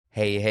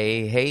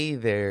Hey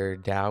there,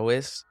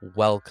 Taoists.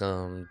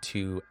 Welcome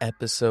to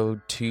episode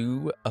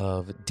 2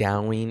 of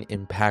Dowing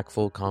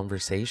Impactful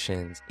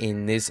Conversations.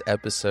 In this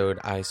episode,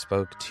 I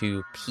spoke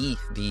to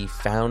Keith, the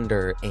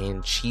founder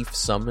and chief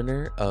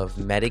summoner of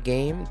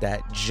MetaGame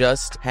that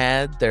just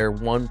had their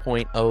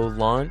 1.0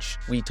 launch.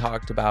 We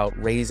talked about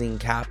raising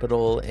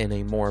capital in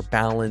a more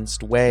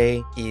balanced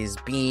way. Is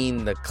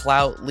being the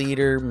clout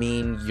leader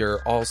mean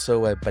you're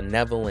also a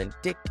benevolent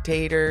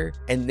dictator?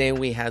 And then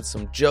we had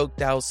some joke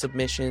DAO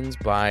submissions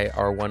by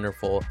our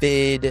wonderful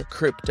Vid,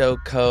 Crypto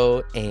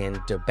Co, and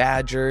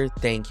DeBadger.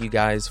 Thank you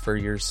guys for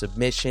your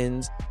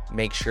submissions.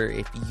 Make sure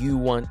if you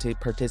want to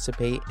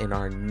participate in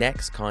our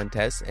next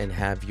contest and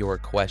have your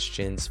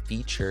questions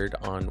featured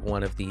on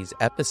one of these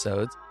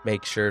episodes,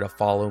 make sure to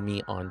follow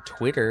me on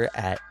Twitter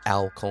at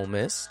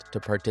Alchemist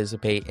to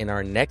participate in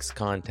our next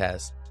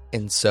contest.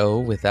 And so,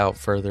 without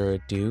further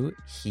ado,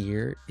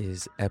 here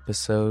is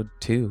episode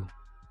 2.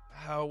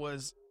 How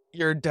was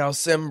your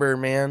December,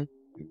 man?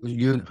 It was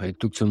good. I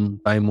took some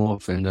time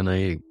off and then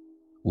I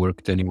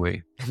worked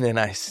anyway. And then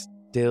I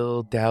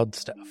still dowed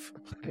stuff.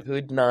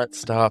 Could not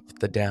stop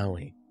the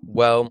dowing.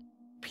 Well,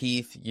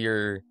 Keith,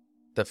 you're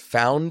the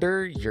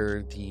founder,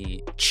 you're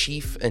the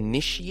chief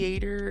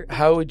initiator.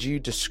 How would you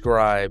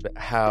describe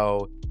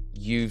how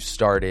you've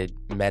started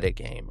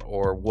MetaGame,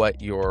 or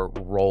what your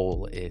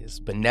role is?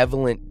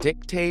 Benevolent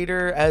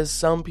dictator, as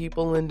some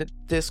people in the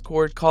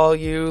Discord call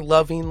you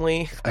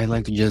lovingly? I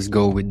like to just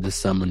go with the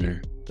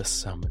summoner. The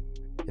summoner.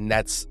 And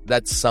that's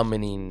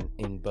summoning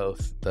in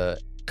both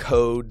the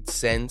code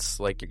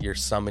sense, like you're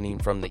summoning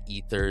from the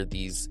ether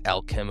these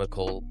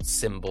alchemical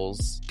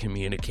symbols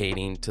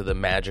communicating to the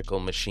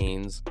magical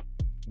machines.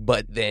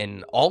 But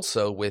then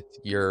also with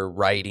your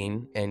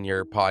writing and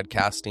your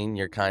podcasting,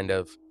 you're kind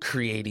of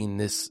creating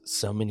this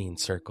summoning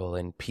circle,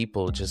 and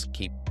people just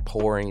keep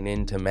pouring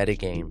into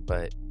MetaGame,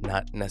 but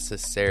not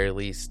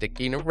necessarily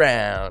sticking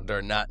around,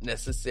 or not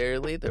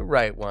necessarily the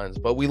right ones.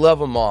 But we love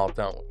them all,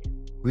 don't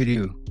we?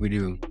 We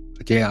do.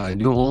 Okay, I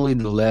do only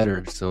the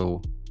latter,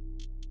 so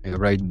I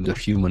write the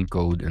human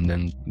code and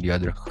then the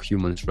other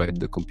humans write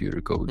the computer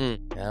code.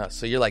 Yeah,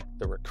 so you're like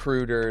the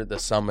recruiter, the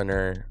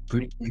summoner.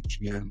 Pretty much,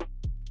 yeah.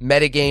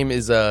 MetaGame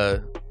is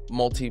a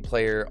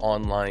multiplayer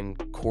online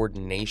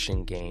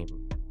coordination game,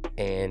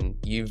 and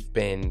you've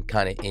been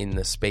kind of in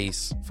the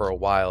space for a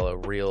while, a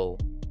real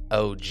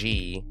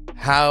OG.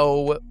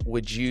 How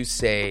would you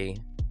say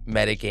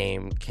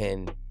MetaGame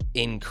can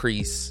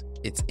increase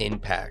its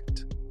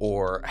impact?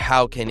 Or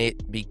how can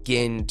it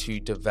begin to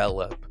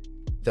develop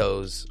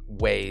those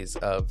ways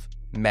of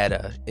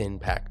meta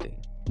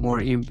impacting?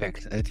 More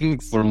impact. I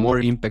think for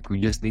more impact,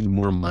 we just need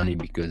more money,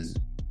 because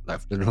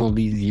after all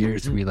these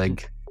years, we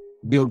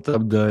built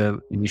up the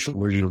initial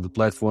version of the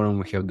platform.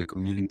 We have the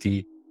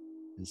community.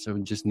 And so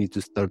we just need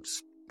to start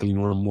spending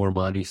more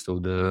money so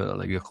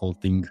the whole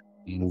thing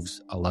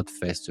moves a lot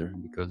faster.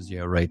 Because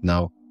right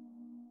now,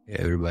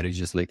 everybody's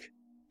just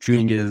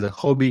treating it as a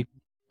hobby.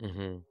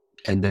 Mm-hmm.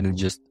 And then it's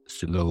just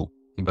slow.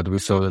 But we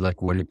saw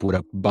when you put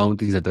up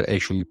bounties that are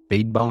actually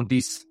paid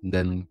bounties,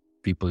 then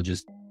people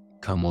just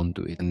come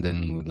onto it. And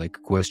then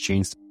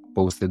questions,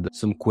 posted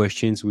some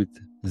questions with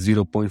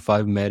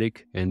 0.5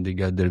 medic, and they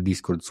got their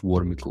Discord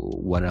swarming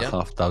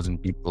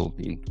 1,500 people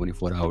in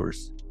 24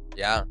 hours.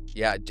 Yeah.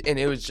 And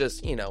it was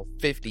just,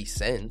 50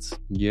 cents.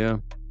 Yeah.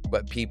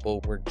 But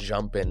people were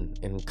jumping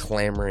and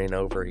clamoring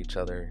over each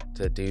other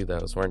to do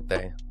those, weren't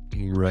they?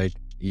 Right.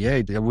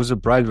 Yeah, I was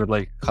surprised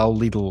with how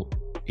little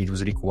it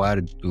was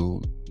required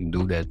to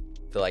do that.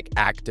 To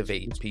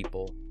activate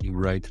people.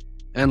 Right.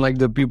 And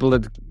the people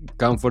that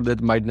come for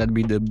that might not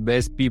be the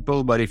best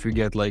people, but if you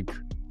get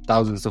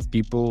thousands of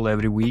people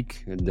every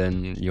week,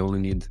 then you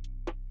only need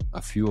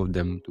a few of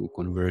them to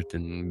convert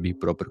and be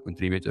proper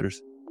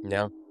contributors.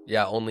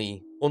 Yeah,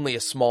 only a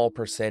small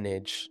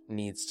percentage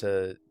needs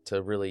to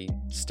really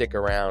stick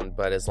around,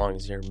 but as long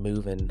as you're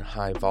moving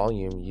high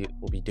volume, you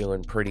will be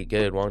doing pretty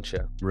good, won't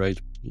you?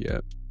 Right, yeah.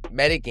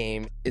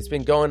 MetaGame, it's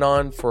been going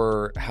on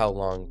for how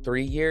long?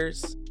 3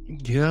 years?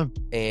 Yeah.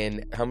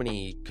 And how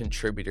many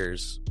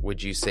contributors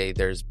would you say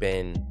there's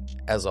been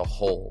as a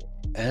whole?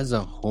 As a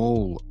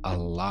whole, a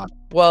lot.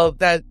 Well,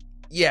 a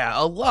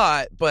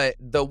lot, but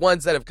the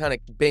ones that have kind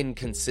of been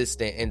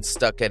consistent and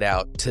stuck it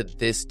out to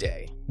this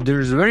day.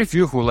 There's very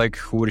few who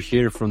were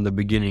here from the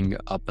beginning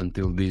up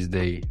until this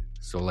day.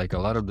 So a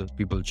lot of the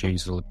people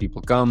change. So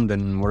people come,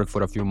 then work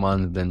for a few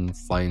months, then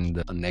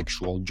find an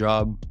actual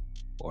job,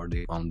 or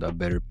they found a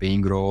better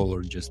paying role,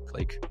 or just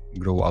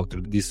grow out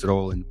of this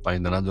role and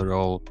find another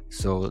role.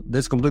 So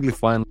that's completely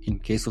fine in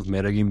case of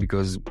MetaGame,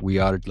 because we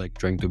are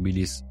trying to be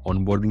this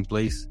onboarding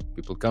place.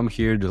 People come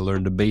here, they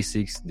learn the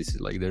basics. This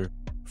is their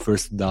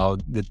first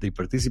DAO that they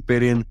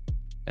participate in,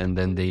 and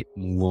then they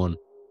move on.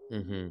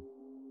 Mm-hmm.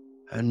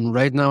 And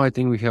right now I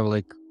think we have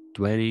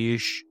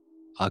 20-ish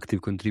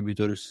active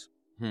contributors.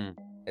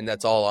 And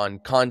that's all on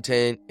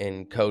content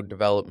and code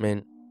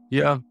development?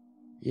 Yeah,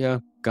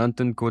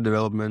 content, code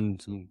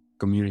development, some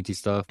community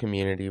stuff.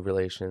 Community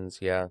relations,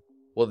 yeah.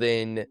 Well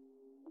then,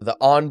 the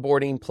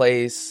onboarding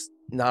place,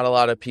 not a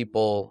lot of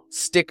people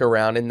stick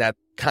around, and that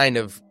kind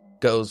of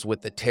goes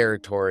with the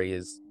territory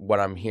is what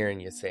I'm hearing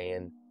you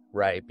saying,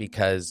 right?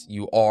 Because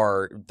you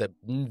are, the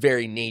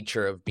very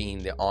nature of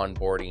being the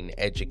onboarding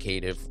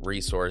educative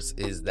resource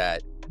is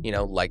that, you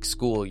know, like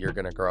school, you're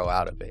going to grow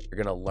out of it.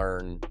 You're going to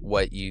learn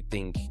what you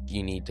think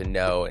you need to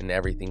know and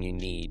everything you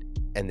need,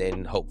 and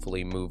then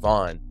hopefully move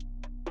on.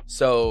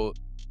 So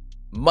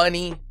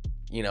money,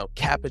 you know,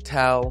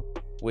 capital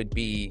would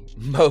be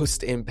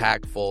most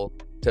impactful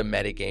to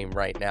metagame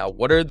right now.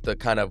 What are the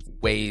kind of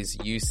ways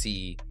you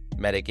see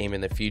metagame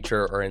in the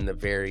future, or in the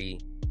very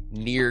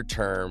near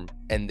term,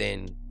 and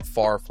then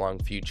far-flung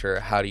future?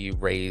 How do you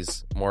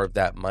raise more of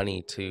that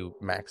money to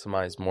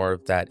maximize more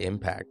of that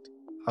impact?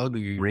 How do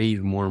you raise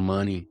more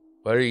money?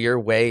 What are your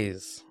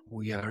ways?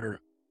 We are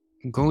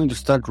going to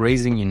start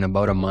raising in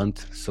about a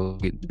month, so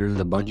there's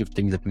a bunch of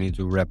things that we need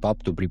to wrap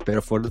up to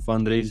prepare for the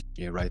fundraise.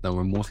 Yeah, right now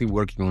we're mostly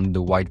working on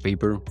the white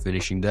paper,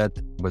 finishing that,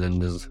 but then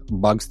there's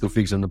bugs to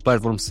fix on the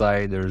platform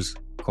side, there's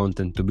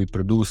content to be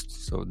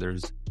produced, so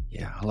there's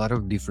a lot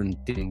of different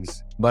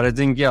things. But I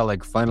think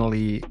like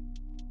finally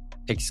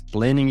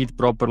explaining it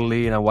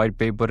properly in a white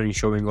paper and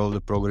showing all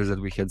the progress that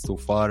we had so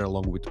far,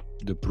 along with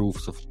the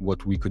proofs of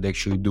what we could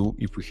actually do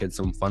if we had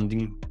some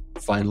funding,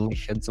 finally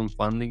had some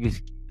funding.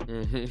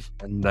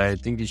 And I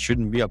think it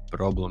shouldn't be a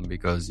problem,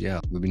 because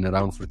we've been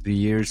around for 3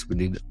 years, we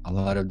did a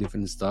lot of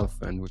different stuff,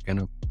 and we kind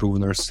of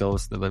proven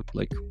ourselves that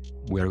like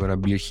we're gonna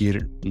be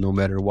here no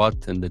matter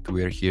what, and that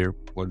we're here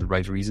for the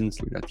right reasons.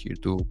 We're not here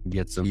to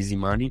get some easy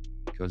money,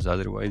 because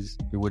otherwise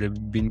we would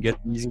have been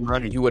getting easy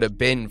money. You would have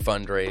been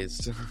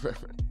fundraised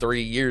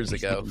 3 years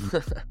ago.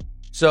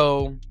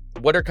 So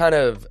what are kind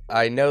of,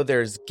 I know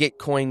there's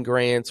Gitcoin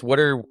grants. What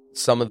are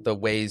some of the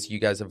ways you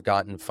guys have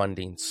gotten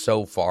funding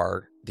so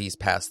far these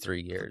past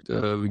 3 years?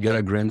 We got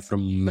a grant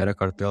from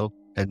MetaCartel,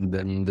 and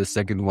then the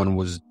second one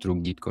was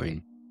through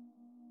Gitcoin.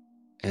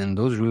 And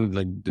those really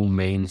like the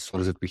main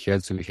sources that we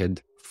had. So we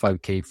had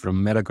 5K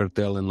from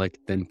MetaCartel and like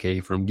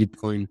 10K from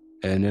Gitcoin.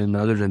 And then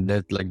other than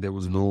that, like there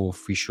was no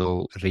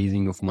official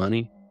raising of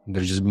money.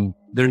 There's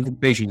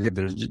patient.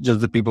 There's just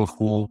the people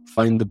who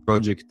find the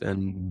project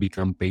and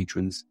become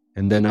patrons.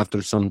 And then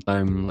after some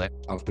time, like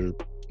after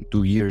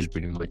 2 years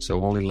pretty much,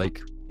 so only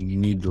like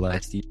mid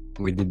last year,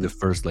 we did the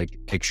first like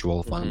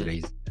actual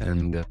fundraise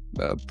and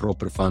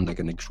proper fund, like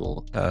an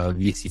actual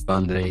VC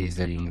fundraise,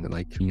 and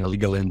like a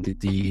legal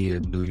entity,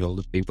 doing all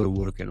the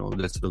paperwork and all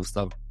that sort of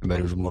stuff. But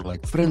it was more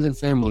like friends and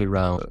family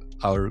around,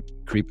 our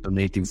crypto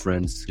native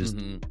friends. Just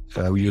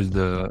we used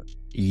the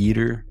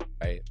Ether,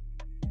 right?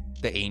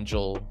 The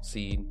angel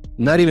seed.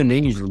 Not even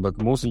angel,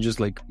 but mostly just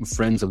like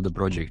friends of the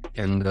project.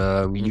 And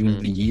we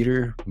use the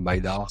Ether by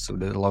DAO, so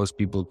that allows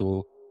people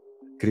to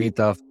create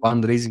a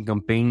fundraising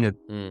campaign that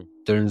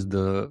turns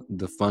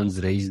the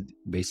funds raised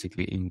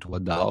basically into a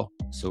DAO.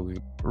 So we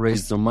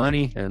raised some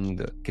money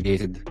and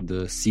created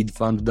the seed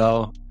fund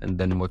DAO. And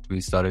then what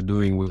we started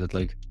doing was that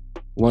like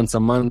once a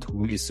month,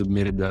 we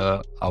submitted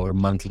our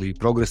monthly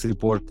progress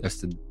report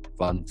as the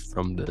funds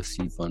from the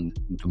seed fund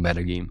into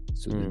MetaGame.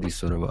 So this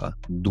sort of a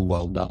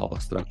dual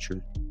DAO structure.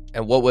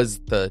 And what was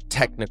the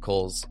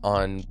technicals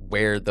on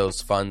where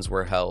those funds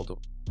were held?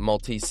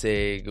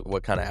 Multi-sig,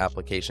 what kind of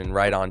application?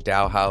 Right on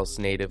DAO House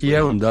natively?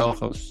 Yeah, on DAO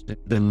House.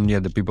 Then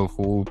the people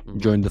who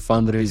joined the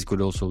fundraise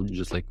could also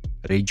just like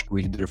rage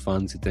quit their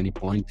funds at any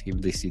point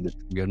if they see that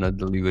we are not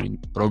delivering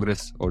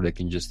progress, or they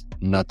can just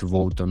not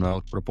vote on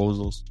our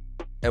proposals.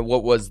 And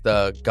what was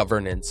the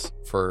governance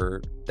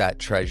for that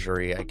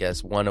treasury, I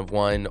guess? 1 of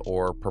 1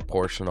 or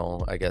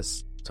proportional, I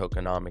guess,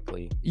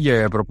 tokenomically?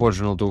 Yeah,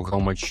 proportional to how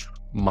much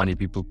money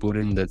people put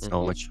in, that's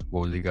how much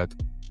vote they got.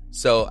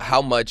 So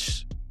how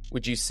much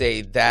would you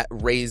say that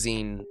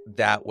raising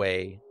that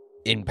way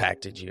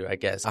impacted you, I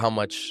guess? How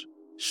much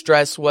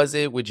stress was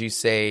it, would you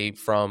say,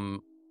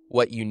 from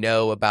what you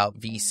know about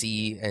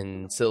VC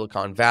and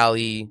Silicon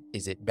Valley?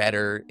 Is it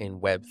better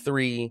in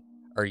Web3?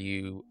 Are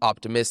you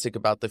optimistic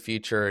about the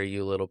future? Are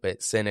you a little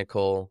bit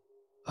cynical?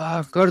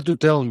 Hard to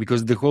tell,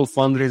 because the whole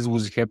fundraise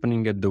was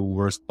happening at the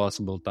worst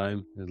possible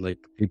time. Like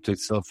crypto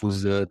itself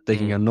was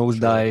taking a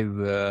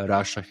nosedive.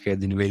 Russia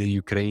had invaded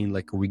Ukraine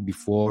like a week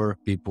before.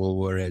 People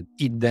were at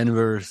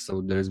Denver,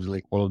 so there's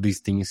like all of these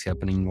things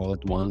happening all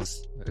at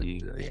once.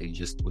 And it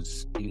just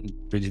was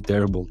pretty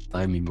terrible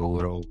timing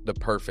overall. The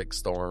perfect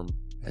storm.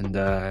 And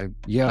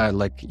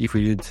like if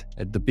we did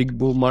at the big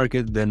bull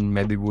market, then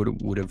maybe we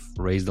would have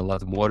raised a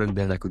lot more, and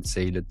then I could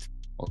say that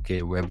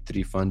okay,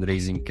 Web3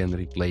 fundraising can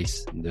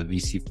replace the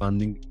VC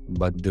funding.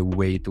 But the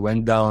way it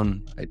went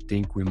down, I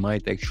think we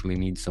might actually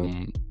need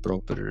some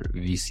proper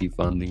VC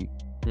funding.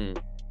 And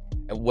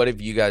what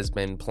have you guys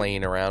been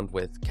playing around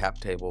with cap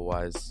table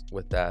wise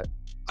with that?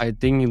 I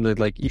think that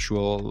like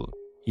actual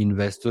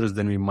investors,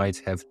 then we might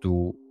have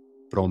to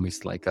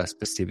promise like a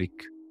specific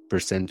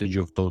percentage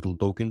of total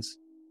tokens,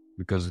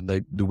 because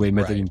like the way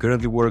MetaGame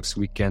currently works,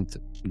 we can't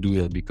do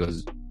that,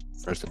 because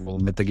first of all,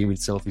 MetaGame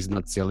itself is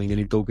not selling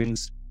any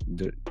tokens.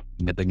 The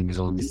MetaGame is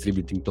only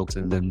distributing tokens,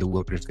 and then the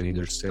workers can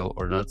either sell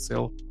or not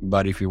sell.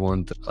 But if you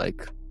want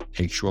like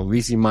actual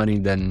VC money,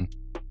 then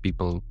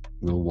people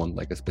will want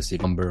like a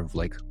specific number of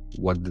like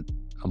what the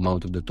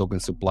amount of the token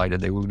supply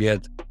that they will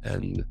get,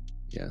 and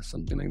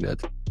something like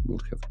that. We'll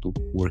have to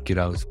work it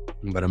out.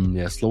 But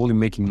I'm slowly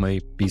making my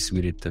peace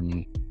with it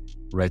and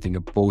writing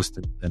a post,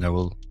 and I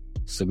will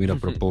submit a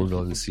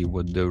proposal and see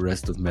what the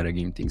rest of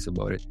MetaGame thinks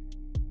about it.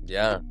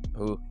 Yeah,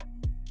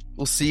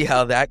 we'll see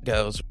how that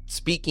goes.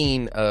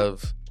 Speaking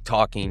of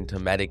talking to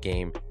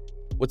MetaGame,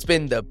 what's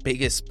been the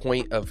biggest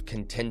point of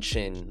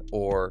contention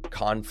or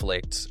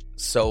conflict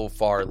so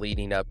far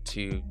leading up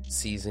to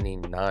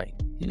Seasoning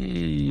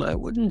 9? I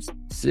wouldn't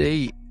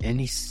say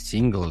any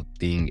single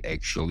thing,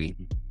 actually.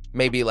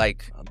 Maybe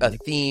like a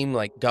theme,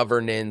 like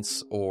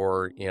governance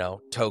or,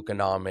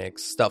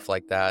 tokenomics, stuff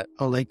like that.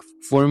 Like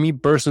for me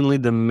personally,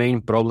 the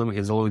main problem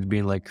has always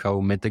been like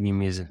how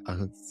MetaGame is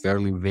a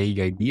fairly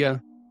vague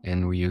idea,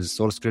 and we use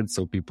source code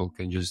so people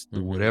can just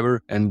do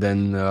whatever. And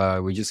then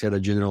we just had a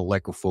general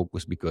lack of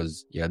focus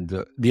because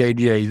the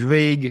idea is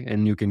vague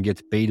and you can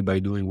get paid by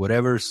doing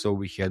whatever. So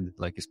we had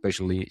like,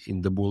 especially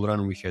in the bull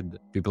run, we had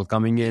people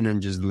coming in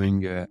and just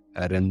doing a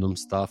random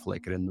stuff,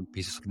 like random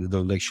pieces that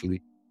don't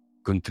actually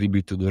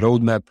contribute to the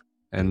roadmap,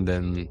 and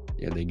then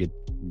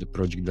the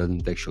project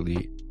doesn't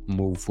actually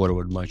move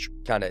forward much.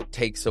 Kind of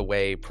takes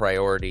away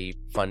priority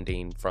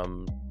funding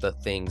from the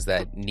things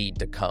that need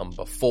to come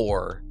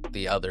before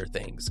the other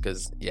things,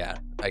 because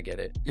I get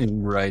it.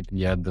 Right.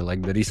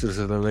 The resources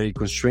are very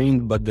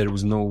constrained, but there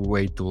was no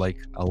way to like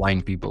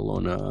align people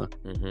on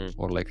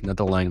or like not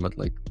align, but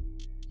like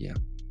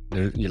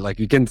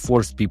you can't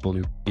force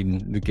people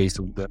in the case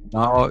of the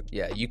now.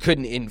 You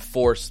couldn't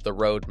enforce the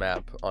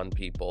roadmap on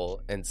people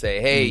and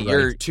say, hey,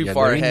 you're too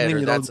far ahead,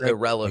 or that's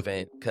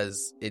irrelevant,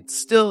 because it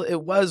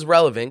was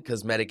relevant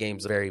because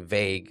metagame's very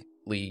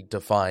vaguely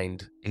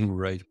defined.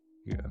 Right.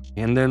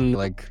 And then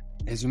like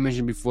as you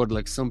mentioned before,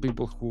 like some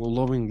people who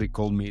lovingly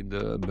called me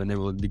the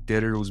benevolent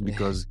dictator was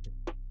because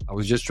I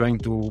was just trying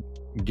to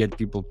get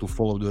people to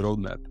follow the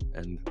roadmap,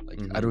 and like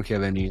I don't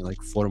have any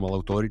like formal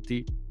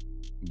authority.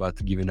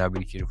 But given I've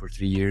been here for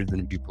 3 years,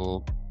 then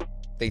people...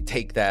 They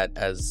take that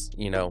as,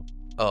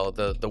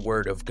 the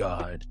word of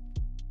God.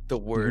 The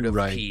word of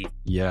Pete.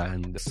 Yeah,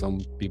 and some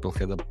people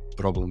had a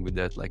problem with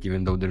that. Like,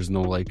 even though there's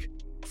no, like,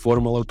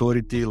 formal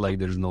authority, like,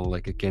 there's no,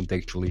 like, I can't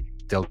actually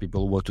tell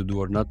people what to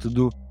do or not to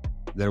do,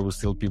 there were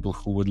still people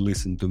who would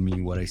listen to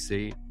me, what I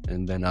say,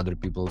 and then other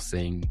people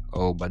saying,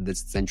 oh, but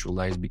that's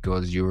centralized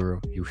because you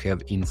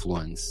have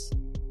influence.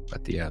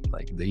 But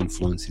like, the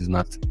influence is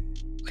not...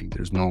 Like,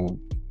 there's no...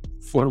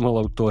 formal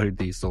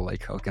authority, so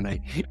like how can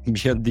I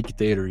be a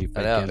dictator if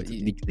I can't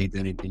dictate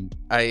anything?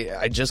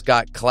 I just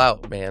got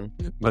clout, man.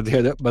 But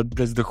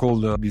that's the whole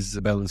this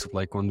balance of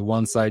like on the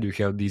one side you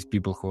have these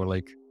people who are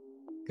like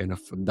kind of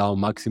DAO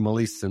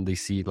maximalists, and they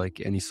see like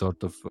any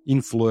sort of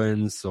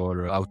influence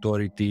or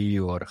authority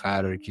or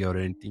hierarchy or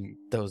anything.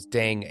 Those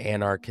dang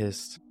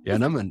anarchists. Yeah,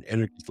 and I'm an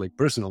anarchist like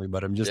personally,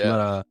 but I'm just not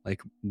a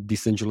like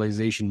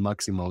decentralization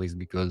maximalist,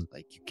 because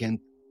like you can't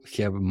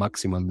have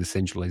maximal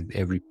decentralized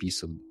every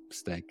piece of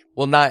stack.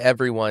 Well, not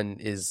everyone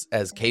is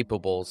as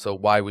capable, so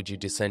why would you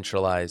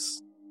decentralize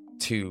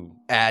to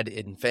ad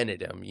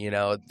infinitum?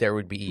 There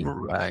would be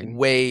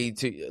way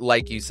to,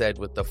 like you said,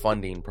 with the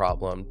funding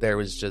problem, there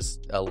was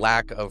just a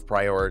lack of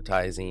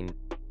prioritizing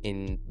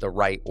in the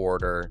right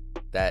order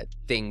that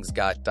things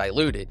got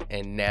diluted,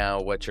 and now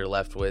what you're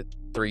left with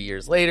 3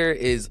 years later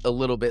is a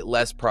little bit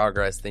less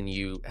progress than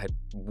you had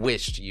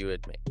wished you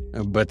had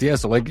made. But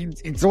so like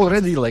it's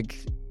already like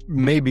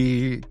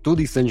maybe too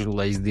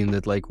decentralized in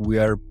that like we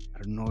are, I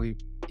don't know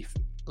if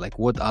like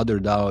what other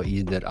DAO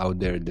is there out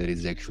there that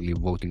is actually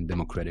voting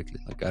democratically.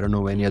 Like I don't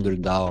know any other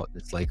DAO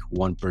that's like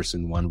one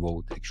person, one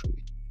vote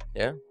actually.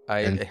 Yeah.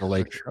 And so,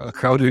 like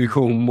how do you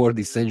go more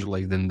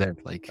decentralized than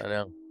that? Like I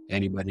know.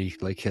 Anybody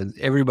like has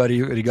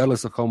everybody,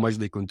 regardless of how much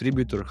they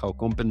contribute or how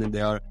competent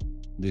they are,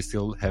 they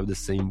still have the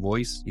same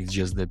voice. It's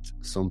just that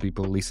some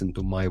people listen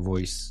to my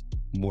voice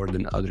more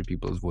than other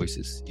people's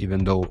voices,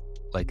 even though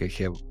like I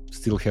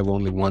still have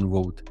only one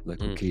vote.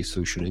 Like, okay,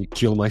 so should I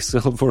kill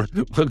myself, or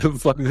what the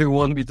fuck do they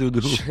want me to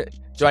do?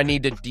 Do I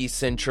need to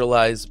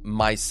decentralize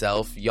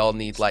myself? Y'all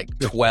need like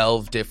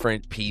 12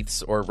 different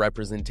Peeths or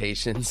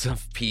representations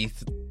of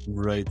Peeth.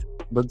 Right.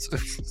 But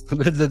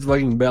that's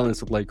fucking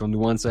balance of like on the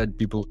one side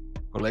people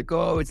are like,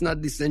 oh, it's not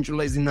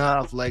decentralized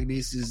enough, like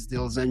this is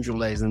still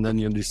centralized, and then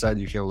you decide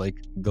you have like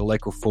the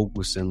lack of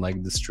focus and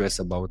like the stress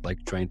about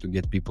like trying to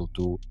get people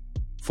to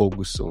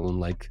focus on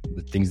like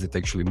the things that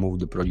actually move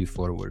the project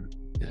forward.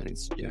 And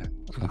it's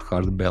a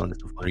hard balance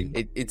to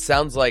find. It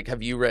sounds like,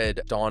 have you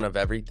read Dawn of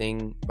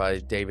Everything by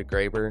David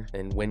Graeber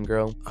and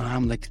Wingrove?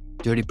 I'm like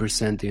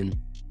 30% in.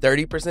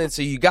 30%?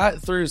 So you got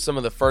through some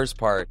of the first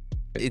part.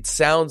 It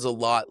sounds a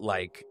lot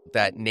like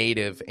that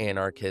native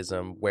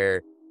anarchism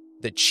where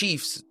the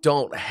chiefs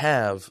don't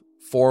have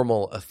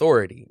formal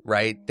authority,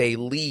 right? They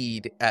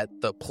lead at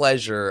the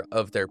pleasure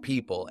of their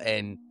people,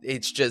 and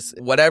it's just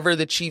whatever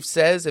the chief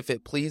says. If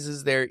it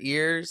pleases their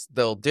ears,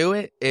 they'll do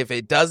it. If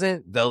it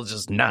doesn't, they'll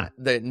just not.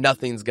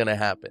 Nothing's gonna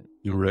happen.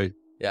 You're right.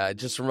 Yeah, it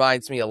just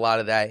reminds me a lot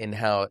of that, in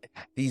how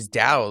these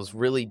DAOs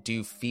really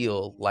do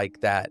feel like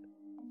that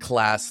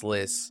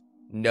classless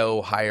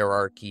no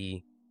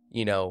hierarchy,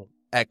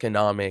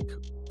 economic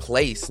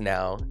place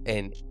now,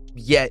 and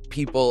yet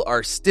people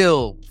are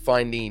still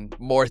finding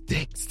more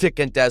things to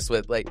contest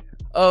with, like,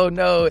 oh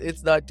no,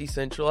 it's not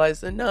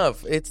decentralized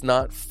enough, it's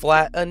not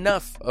flat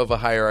enough of a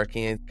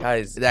hierarchy. And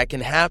guys, that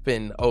can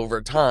happen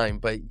over time,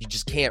 but you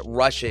just can't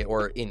rush it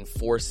or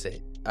enforce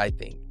it. I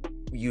think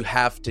you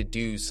have to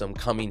do some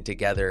coming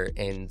together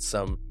and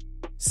some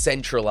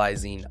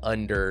centralizing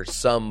under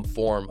some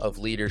form of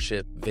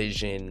leadership,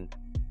 vision,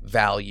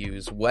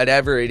 values,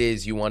 whatever it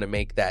is you want to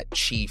make that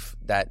chief,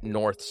 that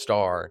North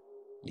Star.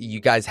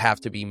 You guys have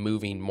to be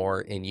moving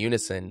more in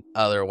unison.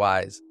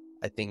 Otherwise,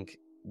 I think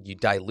you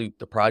dilute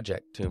the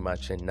project too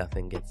much and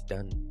nothing gets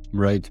done.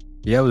 Right.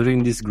 Yeah, I was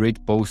reading this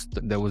great post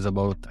that was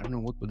about, I don't know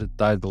what the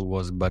title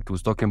was, but it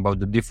was talking about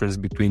the difference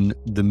between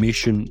the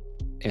mission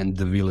and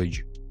the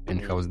village,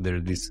 and how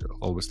there's this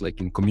always, like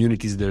in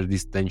communities, there's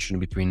this tension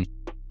between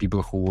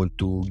people who want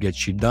to get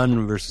shit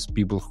done versus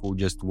people who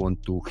just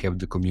want to have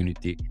the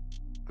community.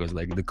 Because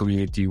like the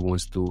community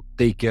wants to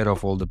take care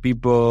of all the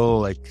people,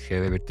 like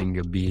have everything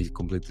be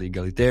completely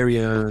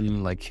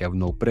egalitarian, like have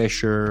no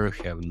pressure,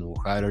 have no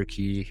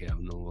hierarchy, have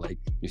no like,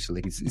 it's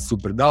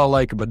super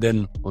DAO-like. But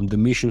then on the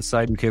mission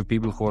side, we have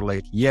people who are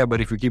like, yeah,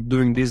 but if we keep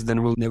doing this,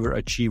 then we'll never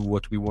achieve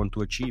what we want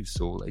to achieve.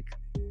 So like,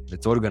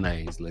 let's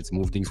organize, let's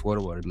move things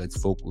forward, let's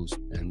focus.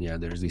 And yeah,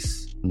 there's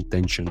this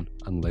tension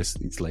unless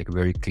it's like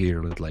very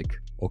clear that like,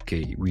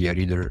 okay, we are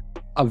either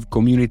a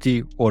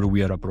community or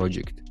we are a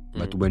project.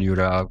 But when you're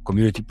a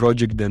community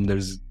project, then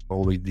there's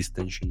always this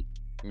tension.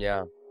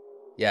 Yeah.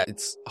 Yeah,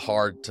 it's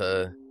hard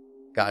to,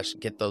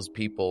 get those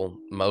people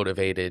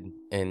motivated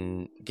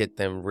and get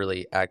them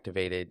really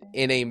activated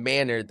in a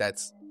manner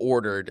that's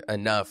ordered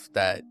enough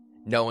that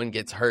no one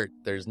gets hurt.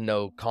 There's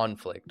no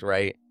conflict,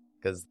 right?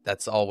 Because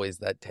that's always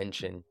that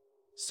tension.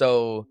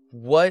 So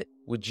what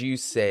would you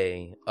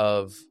say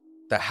of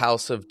the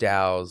house of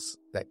DAOs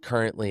that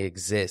currently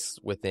exists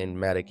within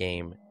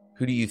MetaGame?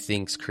 Who do you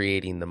think's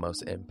creating the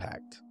most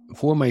impact?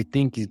 Whom I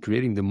think is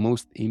creating the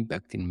most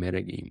impact in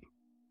MetaGame.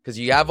 Because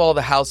you have all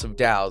the house of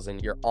DAOs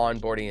and you're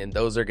onboarding, and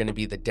those are going to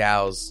be the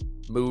DAOs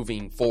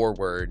moving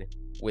forward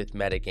with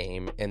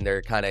MetaGame. And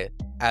they're kind of,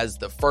 as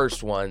the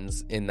first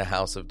ones in the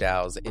house of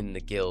DAOs, in the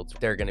guilds,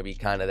 they're going to be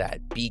kind of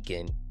that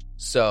beacon.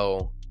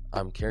 So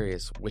I'm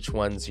curious which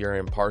ones you're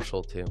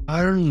impartial to.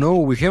 I don't know.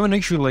 We haven't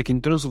actually, like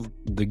in terms of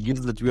the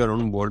guilds that we are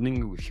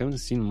onboarding, we haven't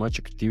seen much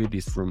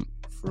activities from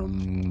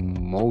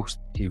most,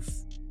 if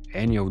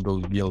any of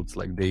those guilds.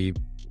 Like they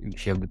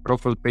have the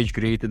profile page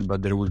created,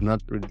 but there was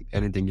not really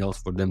anything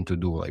else for them to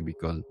do, like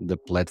because the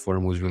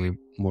platform was really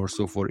more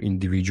so for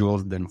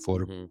individuals than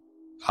for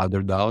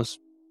other DAOs.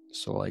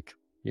 So like,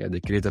 yeah,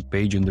 they create a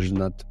page and there's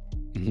not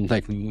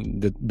like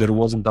there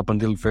wasn't up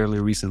until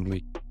fairly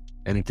recently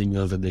anything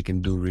else that they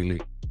can do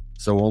really.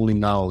 So only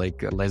now,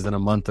 like less than a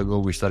month ago,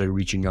 we started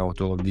reaching out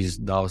to all of these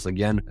DAOs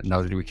again. And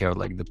now that we have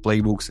like the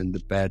playbooks and the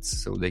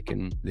paths, so they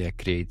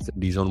create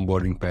these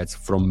onboarding paths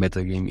from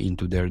MetaGame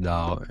into their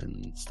DAO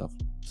and stuff.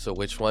 So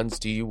which ones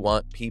do you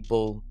want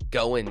people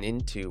going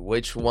into?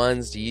 Which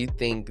ones do you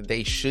think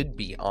they should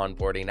be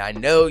onboarding? I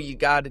know you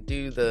got to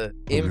do the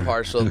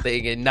impartial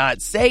thing and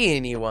not say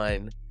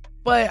anyone,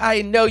 but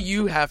I know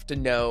you have to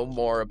know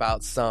more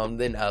about some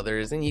than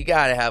others, and you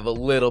got to have a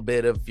little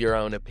bit of your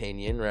own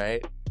opinion,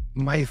 right?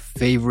 My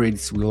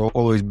favorites will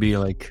always be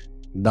like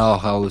DAO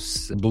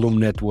House, Bloom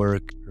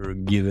Network, or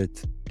Give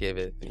It. Give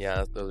It,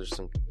 yeah, those are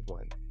some good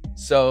ones.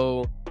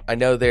 So I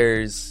know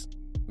there's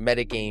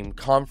MetaGame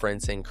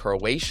conference in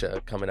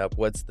Croatia coming up.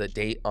 What's the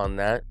date on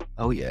that?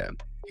 Oh yeah,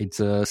 it's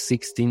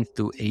 16th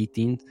to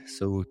 18th,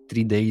 so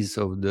 3 days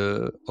of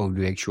the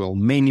actual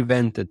main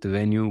event at the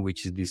venue,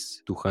 which is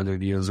this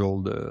 200 years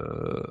old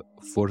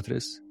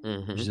fortress,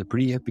 which is a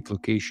pretty epic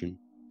location.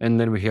 And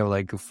then we have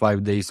like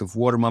 5 days of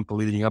warm-up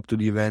leading up to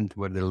the event,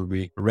 where there will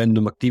be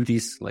random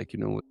activities, like,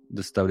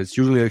 the stuff that's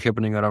usually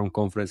happening around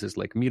conferences,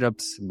 like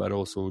meetups, but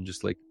also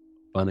just like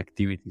fun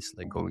activities,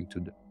 like going to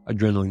the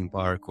adrenaline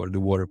park or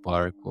the water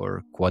park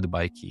or quad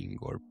biking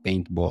or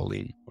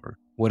paintballing or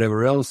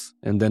whatever else.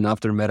 And then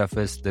after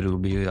MetaFest, there will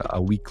be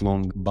a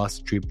week-long bus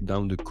trip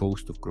down the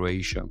coast of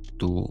Croatia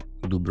to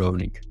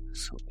Dubrovnik.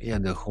 So yeah,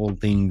 the whole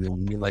thing will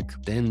be like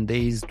 10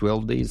 days,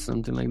 12 days,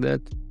 something like that.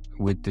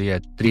 With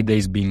 3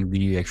 days being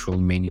the actual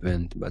main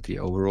event. But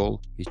yeah,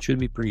 overall, it should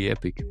be pretty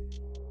epic.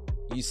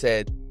 You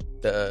said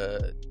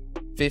the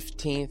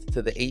 15th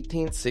to the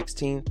 18th,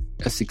 16th?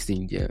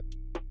 16th, yeah.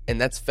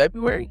 And that's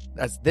February?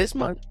 That's this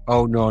month?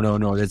 Oh,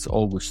 no. That's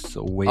August,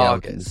 so way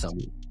out in the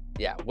summer.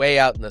 Yeah, way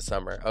out in the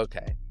summer.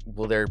 Okay.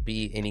 Will there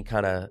be any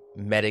kind of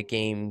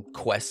metagame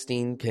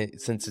questing?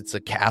 Since it's a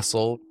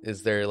castle,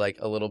 is there like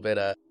a little bit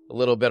of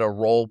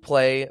role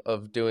play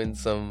of doing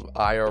some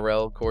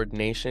IRL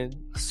coordination?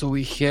 So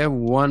we have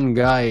one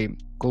guy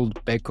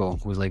called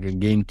Peko, who's like a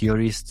game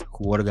theorist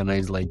who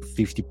organized like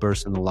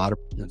 50-person LARP.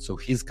 And so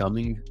he's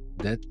coming.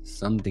 that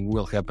something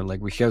will happen.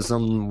 Like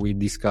we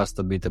discussed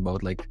a bit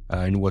about like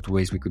in what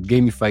ways we could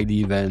gamify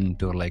the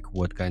event or like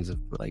what kinds of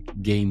like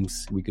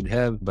games we could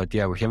have. But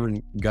yeah, we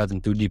haven't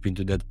gotten too deep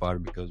into that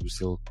part because we're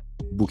still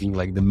booking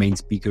like the main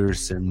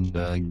speakers and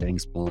getting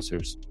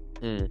sponsors.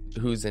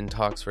 Who's in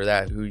talks for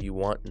that? Who you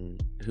want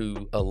and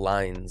who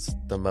aligns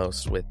the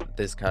most with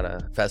this kind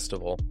of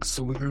festival?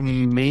 So we're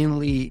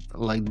mainly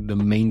like the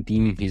main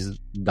team is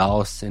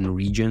DAOs and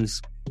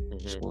regions.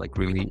 So like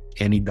really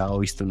any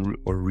Daoist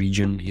or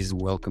region is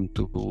welcome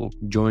to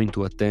join,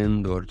 to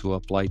attend, or to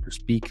apply to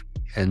speak.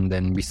 And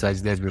then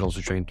besides that, we're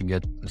also trying to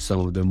get some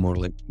of the more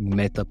like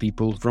meta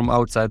people from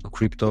outside of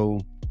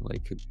crypto,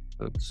 like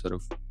a sort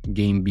of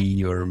game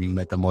B or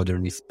meta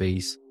modernist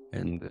space.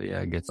 And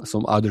get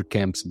some other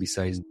camps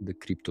besides the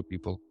crypto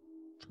people.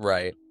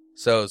 Right.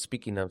 So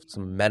speaking of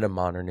some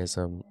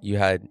meta-modernism, you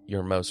had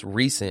your most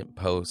recent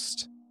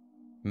post,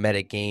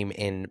 Metagame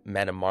in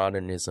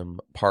Metamodernism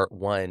Part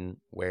 1,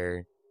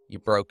 where you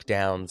broke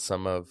down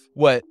some of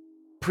what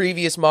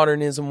previous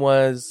modernism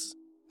was,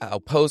 how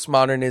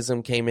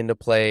postmodernism came into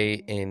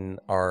play in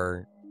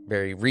our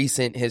very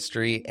recent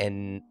history,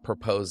 and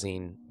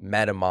proposing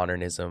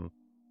metamodernism.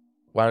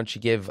 Why don't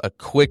you give a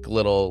quick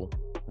little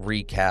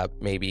recap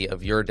maybe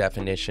of your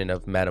definition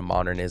of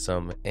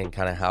metamodernism and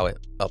kind of how it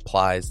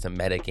applies to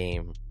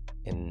metagame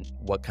and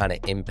what kind of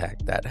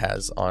impact that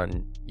has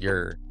on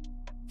your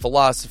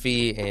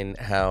philosophy and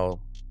how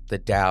the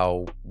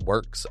DAO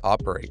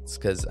operates?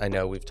 Because I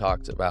know we've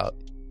talked about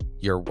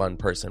your one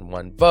person,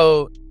 one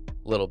vote,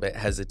 a little bit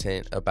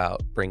hesitant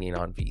about bringing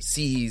on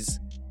VCs,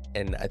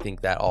 and I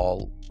think that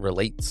all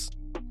relates.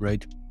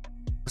 Right.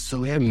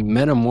 So yeah,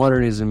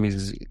 metamodernism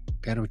is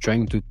kind of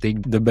trying to take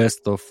the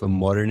best of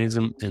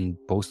modernism and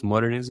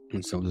postmodernism.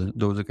 And so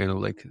those are kind of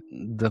like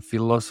the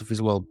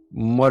philosophies. Well,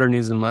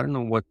 modernism, I don't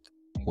know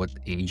what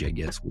age, I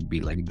guess, would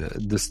be like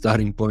the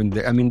starting point.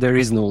 I mean, there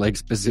is no like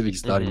specific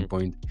starting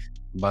point,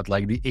 but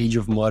like the age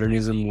of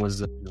modernism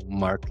was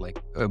marked like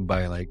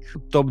by like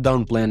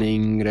top-down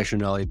planning,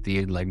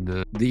 rationality, like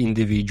the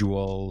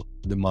individual,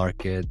 the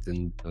market,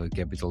 and the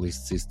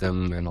capitalist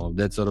system and all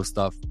that sort of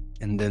stuff.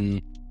 And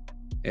then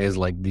as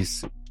like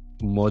this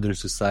modern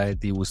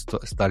society was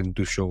starting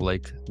to show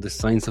like the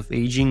signs of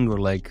aging, or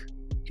like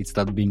it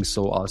started being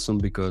so awesome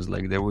because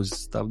like there was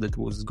stuff that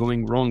was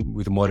going wrong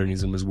with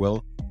modernism as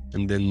well.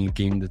 And then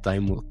came the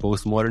time of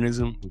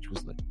postmodernism, which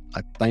was like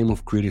a time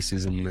of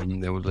criticism.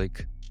 And there was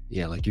like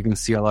you can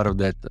see a lot of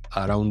that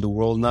around the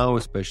world now,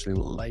 especially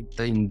like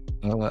in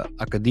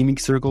academic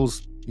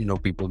circles,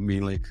 people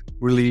being like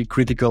really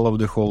critical of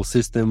the whole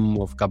system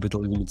of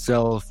capitalism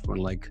itself, or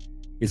like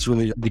it's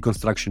really a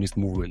deconstructionist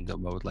movement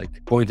about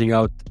like pointing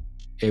out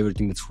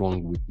everything that's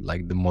wrong with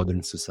like the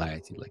modern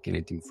society, like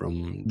anything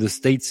from the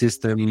state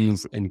system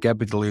and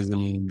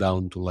capitalism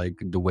down to like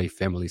the way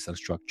families are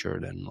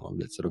structured and all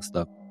that sort of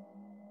stuff.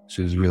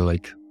 So it's really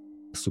like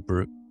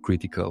super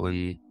critical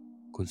and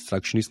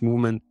constructionist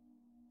movement.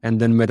 And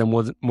then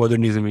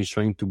metamodernism is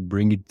trying to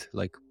bring it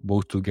like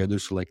both together,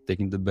 so like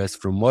taking the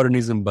best from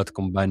modernism but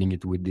combining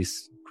it with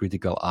this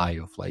critical eye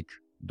of like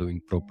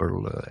doing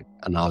proper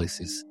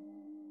analysis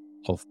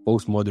of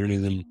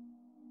postmodernism,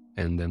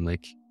 and then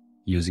like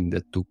using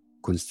that to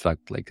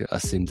construct like a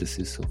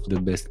synthesis of the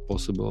best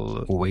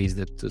possible ways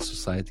that the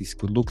societies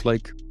could look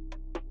like,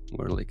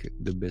 or like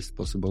the best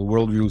possible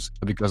worldviews.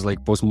 Because like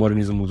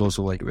postmodernism was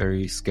also like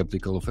very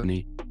skeptical of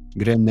any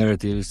grand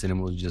narratives, and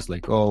it was just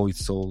like, oh,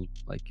 it's all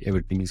like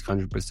everything is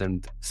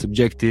 100%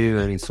 subjective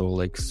and it's all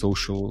like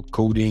social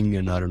coding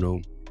and I don't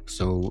know.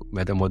 So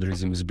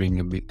metamodernism is bringing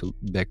a bit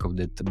back of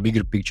that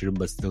bigger picture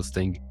but still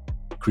staying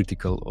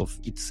critical of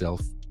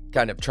itself,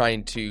 kind of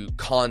trying to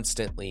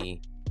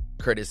constantly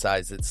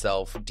criticize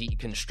itself,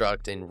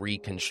 deconstruct and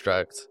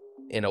reconstruct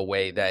in a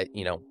way that,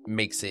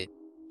 makes it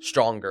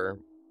stronger,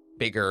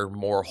 bigger,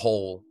 more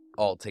whole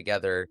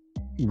altogether.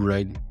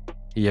 Right.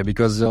 Yeah,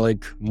 because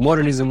like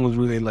modernism was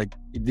really like,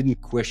 it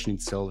didn't question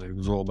itself. It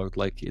was all about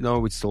like,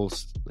 it's all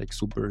like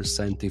super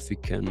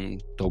scientific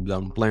and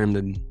top-down planned.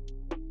 And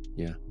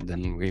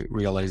then we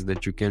realized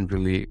that you can't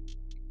really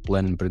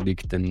plan and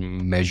predict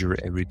and measure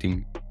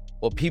everything.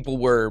 Well, people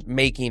were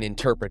making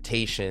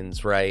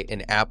interpretations, right,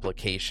 and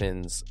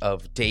applications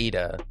of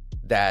data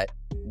that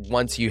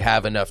once you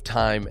have enough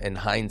time and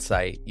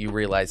hindsight, you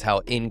realize how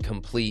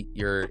incomplete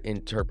your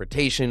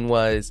interpretation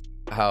was,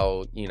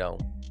 how,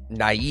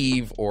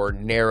 naive or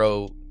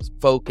narrow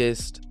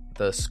focused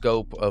the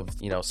scope of,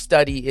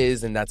 study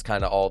is. And that's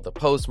kind of all the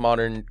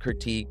postmodern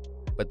critique.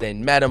 But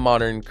then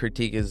metamodern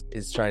critique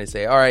is trying to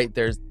say, all right,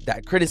 there's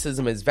that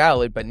criticism is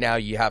valid, but now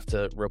you have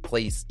to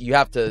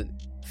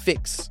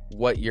fix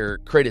what you're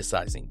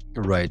criticizing.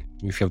 Right.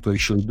 You have to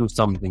actually do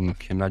something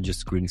and not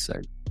just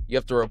criticize. You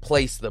have to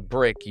replace the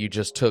brick you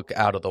just took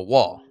out of the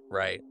wall,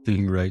 right?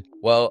 Right.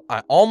 Well,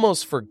 I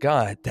almost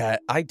forgot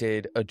that I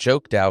did a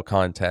Joke DAO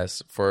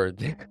contest for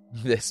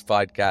this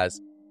podcast.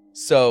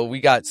 So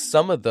we got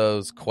some of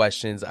those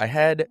questions. I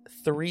had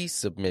 3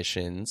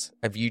 submissions.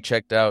 Have you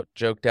checked out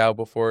Joke DAO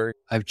before?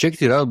 I've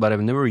checked it out, but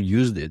I've never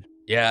used it.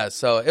 Yeah,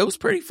 so it was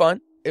pretty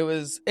fun. it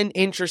was an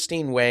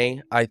interesting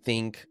way, I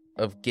think,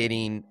 of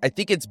getting, I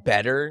think it's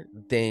better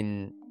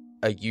than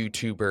a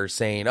YouTuber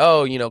saying,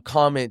 oh,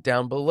 comment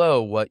down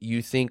below what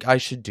you think I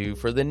should do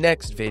for the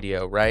next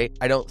video, right?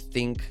 I don't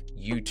think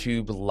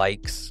YouTube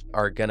likes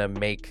are gonna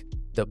make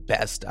the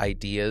best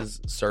ideas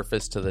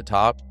surface to the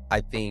top. I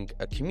think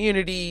a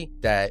community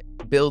that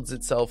builds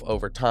itself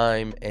over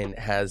time and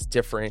has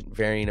different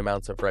varying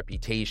amounts of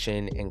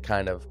reputation and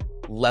kind of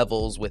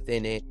levels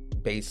within it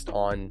based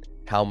on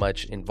how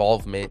much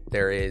involvement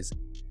there is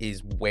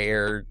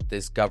where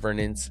this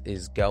governance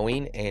is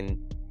going. And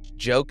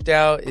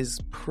JokeDAO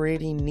is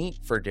pretty neat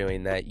for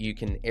doing that. You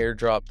can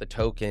airdrop the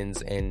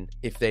tokens, and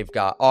if they've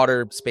got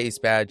otter space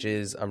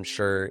badges, I'm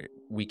sure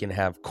we can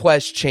have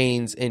quest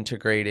chains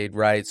integrated,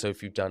 right? So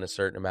if you've done a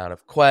certain amount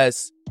of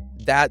quests,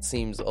 that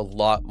seems a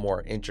lot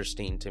more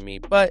interesting to me.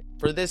 But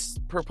for this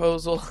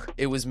proposal,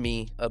 it was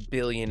me, a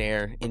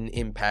billionaire in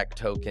impact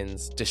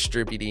tokens,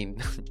 distributing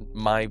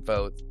my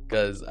vote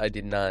because I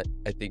did not,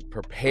 I think,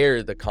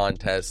 prepare the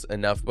contest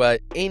enough.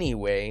 But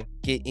anyway,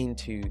 get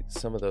into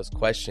some of those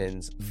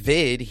questions.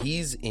 Vid,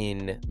 he's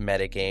in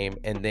Metagame,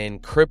 and then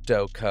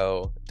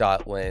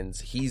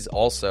CryptoCo.Lens, he's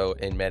also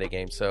in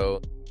Metagame.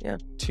 So yeah,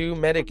 2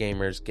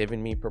 metagamers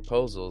giving me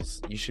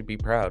proposals. You should be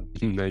proud.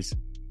 Nice.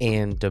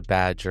 And the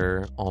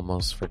Badger,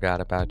 almost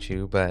forgot about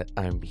you, but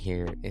I'm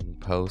here in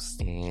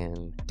post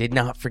and did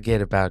not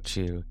forget about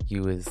you.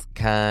 You was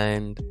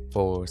kind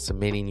for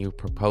submitting your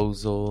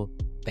proposal.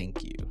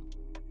 Thank you.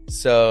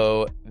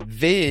 So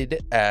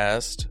Vid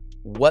asked,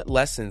 what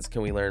lessons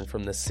can we learn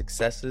from the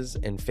successes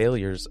and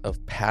failures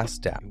of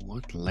past DAO?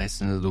 What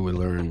lessons do we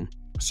learn?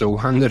 So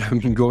one that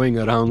I've been going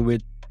around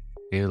with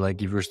is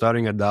like, if you're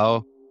starting a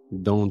DAO,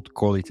 don't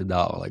call it a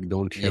DAO. Like,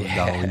 don't have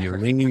DAO in your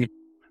name.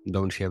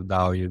 Don't have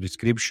DAO in your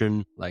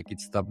description. Like,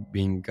 it stopped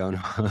being kind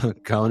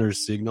of counter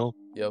signal.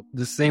 Yep.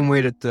 The same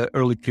way that the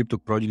early crypto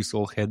projects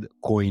all had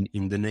coin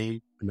in the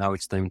name. Now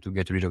it's time to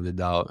get rid of the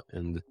DAO.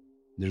 And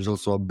there's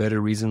also a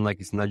better reason. Like,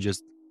 it's not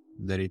just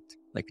that it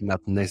like not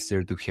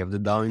necessary to have the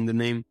DAO in the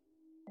name,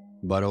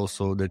 but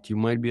also that you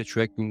might be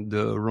attracting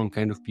the wrong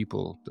kind of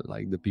people,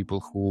 like the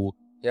people who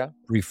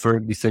prefer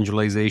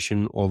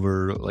decentralization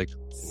over like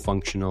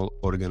functional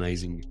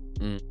organizing.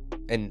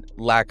 And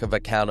lack of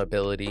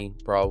accountability,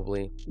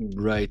 probably.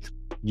 Right.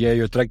 Yeah,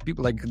 you attract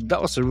people like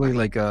DAOs are really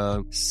like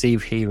a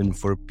safe haven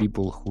for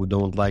people who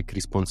don't like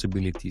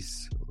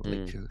responsibilities,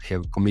 like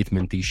have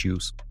commitment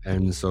issues.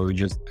 And so you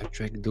just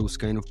attract those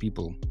kind of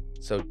people.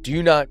 So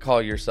do not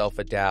call yourself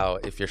a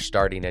DAO if you're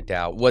starting a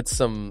DAO. What's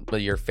some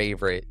of your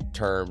favorite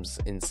terms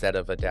instead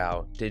of a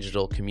DAO?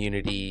 Digital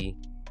community?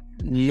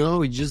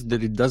 No, it's just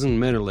that it doesn't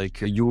matter.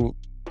 Like you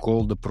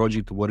call the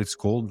project what it's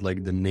called,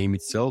 like the name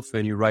itself,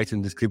 and you write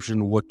in the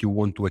description what you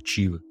want to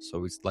achieve.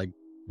 So it's like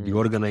the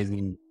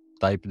organizing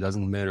type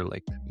doesn't matter.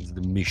 Like it's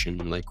the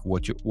mission. Like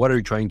what are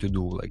you trying to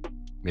do? Like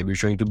maybe you're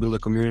trying to build a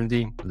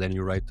community. Then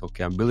you write,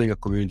 okay, I'm building a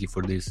community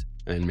for this,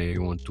 and maybe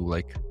you want to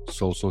like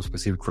solve some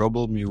specific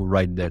problem. You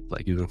write that.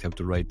 Like you don't have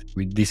to write,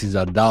 this is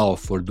a DAO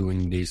for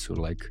doing this, or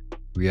like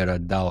we are a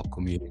DAO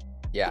community.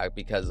 Yeah,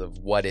 because of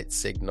what it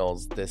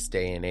signals this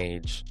day and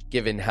age,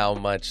 given how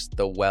much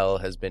the well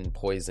has been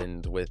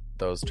poisoned with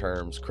those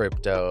terms: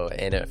 crypto,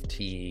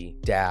 NFT,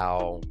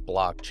 DAO,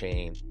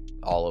 blockchain,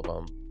 all of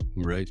them.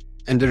 Right.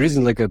 And there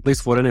isn't like, at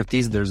least for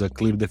NFTs, there's a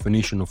clear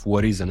definition of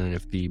what is an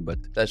NFT, but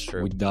that's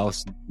true. With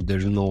DAOs,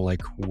 there's no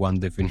like one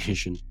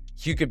definition.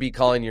 You could be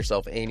calling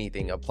yourself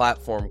anything: a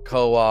platform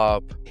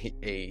co-op,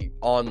 a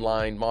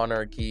online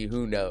monarchy,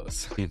 who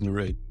knows?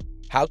 Right.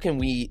 How can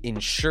we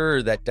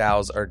ensure that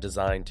DAOs are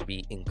designed to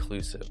be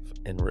inclusive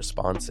and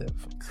responsive?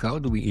 How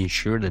do we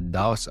ensure that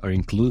DAOs are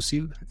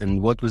inclusive?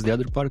 And what was the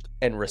other part?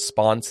 And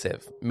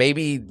responsive.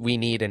 Maybe we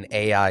need an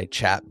AI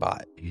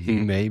chatbot.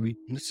 Maybe.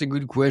 That's a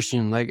good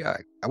question. Like,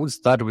 I would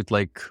start with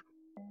like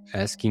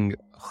asking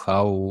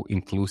how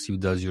inclusive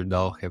does your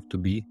DAO have to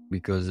be?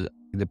 Because it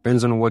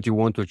depends on what you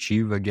want to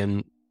achieve.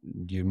 Again,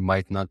 you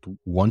might not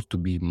want to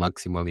be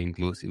maximally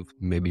inclusive.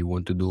 Maybe you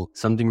want to do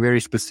something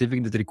very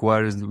specific that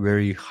requires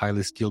very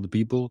highly skilled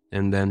people.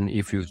 And then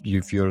if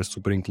you're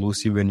super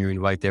inclusive and you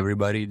invite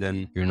everybody,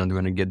 then you're not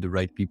going to get the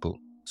right people.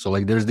 So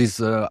like there's this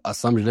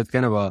assumption, that's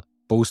kind of a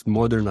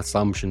postmodern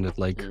assumption that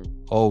like,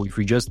 if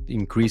we just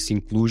increase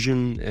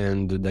inclusion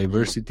and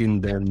diversity,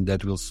 then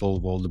that will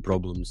solve all the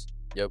problems.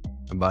 Yep.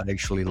 But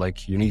actually,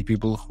 like, you need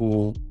people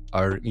who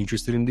are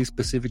interested in this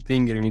specific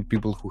thing, and you need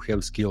people who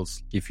have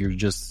skills. If you're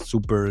just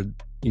super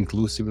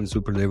inclusive and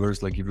super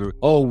diverse, like if you're,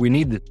 we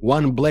need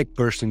one black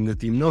person in the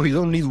team. No, you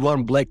don't need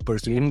one black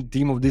person. You need a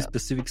team of this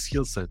specific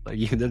skill set. Like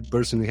if that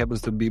person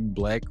happens to be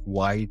black,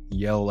 white,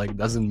 yellow, like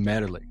doesn't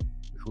matter. Like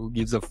who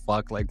gives a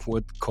fuck like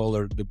what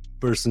color the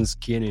person's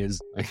skin is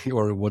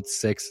or what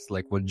sex,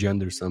 like what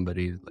gender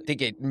somebody is. I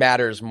think it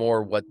matters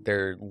more what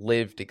their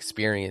lived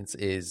experience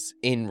is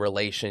in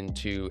relation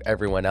to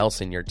everyone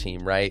else in your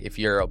team, right? If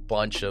you're a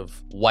bunch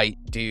of white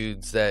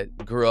dudes that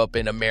grew up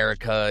in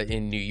America,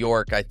 in New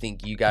York, I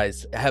think you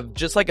guys have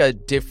just like a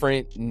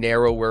different,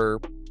 narrower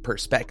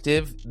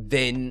perspective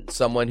than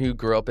someone who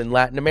grew up in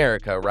Latin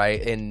America,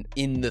 right? And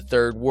in the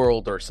third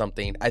world or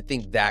something. I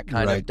think that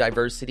kind of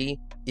diversity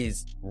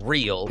is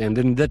real. And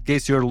in that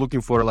case, you're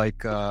looking for like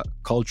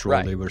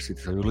cultural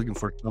diversity. So you're looking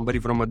for somebody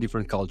from a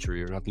different culture.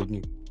 You're not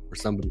looking for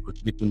somebody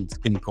with different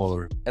skin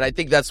color. And I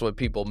think that's what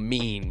people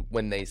mean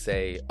when they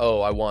say,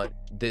 oh, I want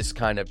this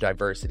kind of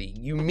diversity.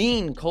 You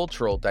mean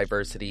cultural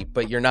diversity,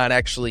 but you're not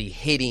actually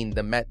hitting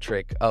the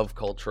metric of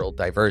cultural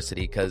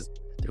diversity, because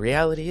the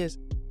reality is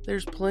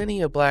there's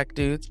plenty of black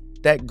dudes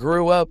that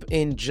grew up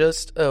in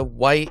just a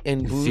white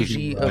and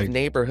bougie of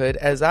neighborhood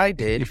as I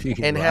did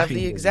and have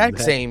the exact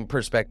same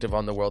perspective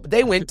on the world.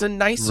 They went to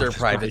nicer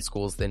private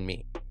schools than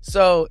me.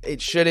 So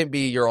it shouldn't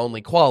be your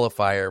only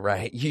qualifier,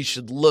 right? You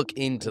should look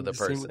into the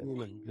person.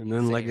 And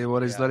then like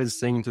what I started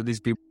saying to these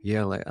people,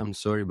 like, I'm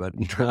sorry, but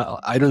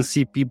I don't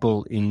see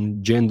people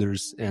in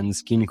genders and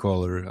skin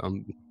color.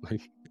 I'm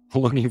like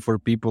looking for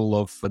people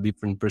of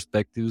different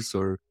perspectives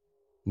or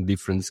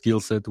different skill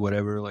set,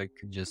 whatever. Like,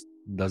 it just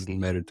doesn't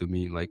matter to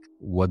me, like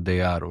what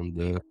they are on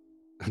the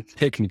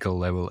technical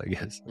level, I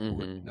guess.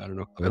 Mm-hmm. I don't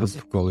know how else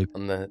to call it.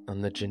 On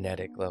the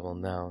genetic level,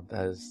 no,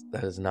 that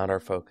is not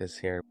our focus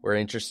here. We're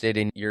interested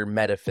in your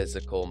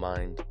metaphysical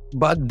mind.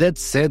 But that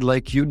said,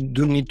 like, you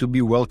do need to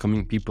be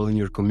welcoming people in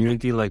your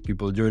community, like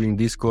people joining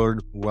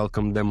Discord,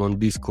 welcome them on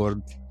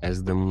Discord,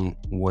 ask them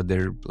what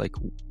they're like,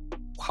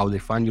 how they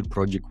find your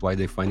project, why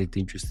they find it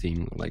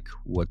interesting, like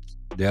what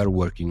they are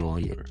working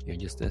on. Or you're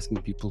just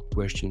asking people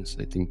questions.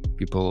 I think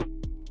people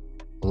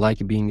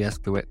like being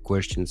asked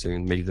questions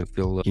and make them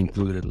feel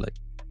included, like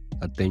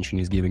attention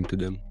is given to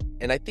them.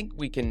 And I think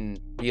we can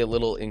be a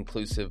little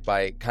inclusive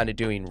by kind of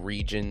doing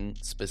region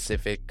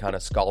specific kind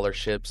of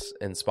scholarships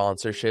and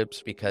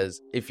sponsorships,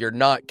 because if you're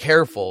not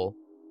careful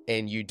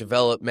and you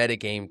develop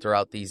metagame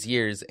throughout these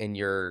years and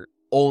you're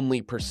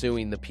only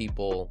pursuing the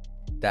people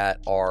that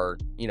are,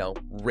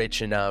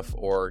 rich enough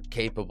or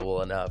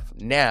capable enough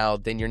now,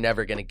 then you're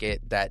never going to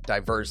get that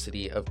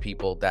diversity of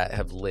people that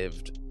have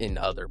lived in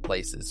other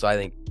places. So I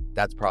think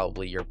that's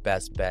probably your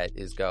best bet,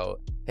 is go,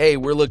 hey,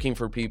 we're looking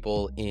for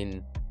people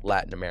in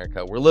Latin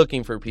America. We're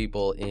looking for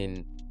people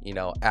in,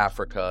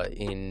 Africa,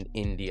 in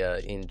India,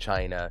 in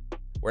China.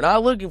 We're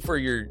not looking for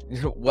your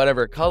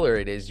whatever color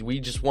it is. We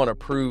just want to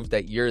prove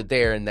that you're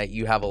there and that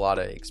you have a lot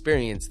of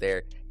experience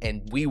there.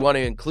 And we want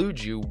to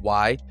include you.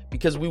 Why?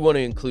 Because we want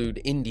to include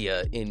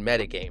India in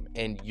metagame.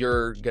 And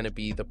you're going to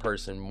be the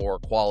person more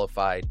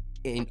qualified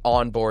in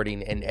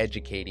onboarding and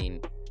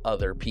educating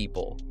other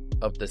people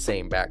of the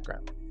same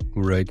background.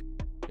 Right.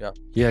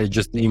 Yeah,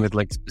 just name it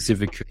like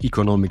specific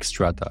economic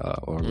strata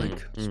or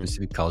like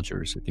specific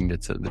cultures. I think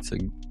that's a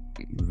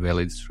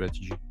valid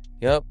strategy.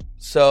 Yep.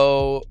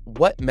 So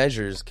what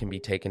measures can be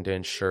taken to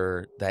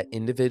ensure that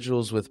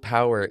individuals with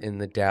power in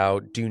the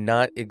DAO do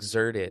not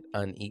exert it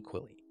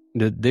unequally?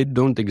 That they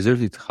don't exert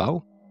it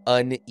how?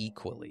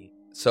 Unequally.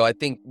 So I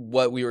think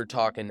what we were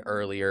talking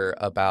earlier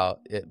about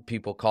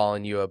people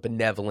calling you a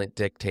benevolent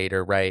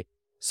dictator, right?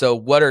 So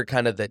what are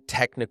kind of the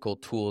technical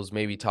tools,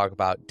 maybe talk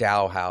about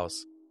DAO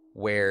House,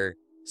 where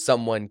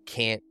someone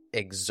can't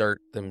exert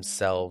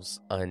themselves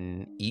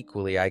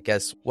unequally? I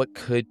guess what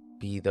could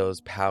be those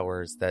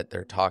powers that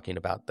they're talking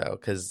about, though?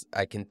 Because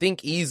I can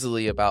think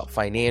easily about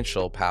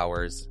financial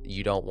powers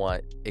you don't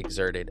want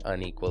exerted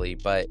unequally,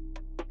 but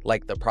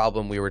like the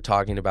problem we were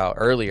talking about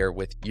earlier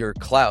with your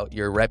clout,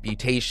 your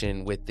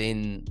reputation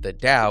within the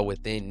DAO,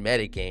 within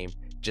metagame,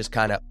 just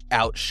kind of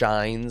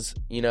outshines,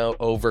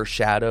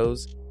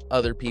 overshadows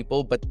other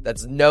people, but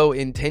that's no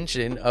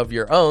intention of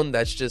your own.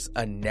 That's just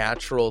a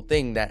natural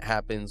thing that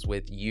happens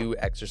with you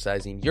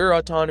exercising your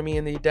autonomy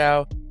in the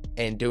DAO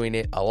and doing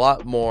it a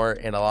lot more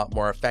and a lot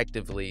more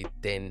effectively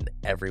than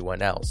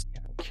everyone else.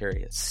 I'm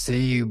curious.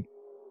 Say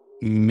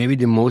maybe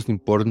the most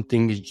important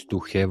thing is to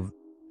have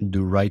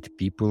the right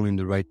people in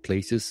the right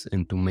places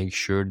and to make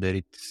sure that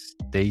it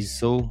stays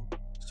so.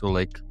 So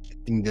like,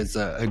 I think that's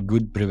a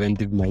good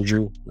preventive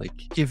measure. Like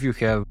if you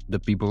have the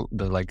people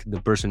that like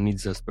the person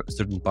needs a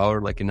certain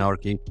power, like in our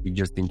case, we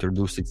just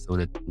introduce it so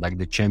that like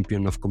the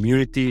champion of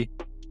community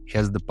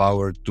has the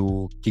power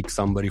to kick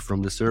somebody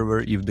from the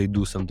server if they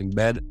do something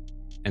bad.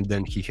 And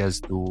then he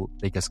has to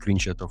take a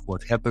screenshot of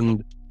what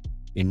happened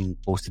and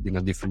post it in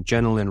a different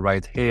channel and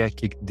write, hey, I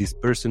kicked this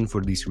person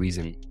for this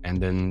reason.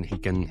 And then he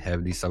can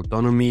have this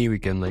autonomy. We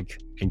can like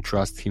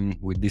entrust him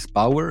with this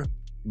power.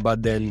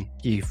 But then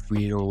if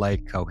we don't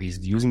like how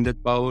he's using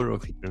that power, or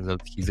if it turns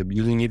out he's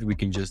abusing it, we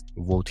can just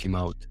vote him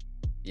out.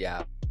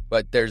 Yeah.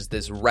 But there's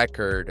this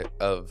record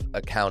of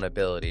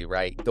accountability,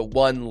 right? The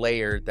one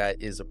layer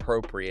that is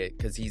appropriate,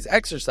 because he's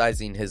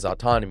exercising his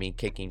autonomy,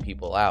 kicking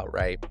people out,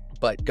 right?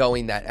 But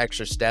going that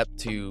extra step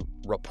to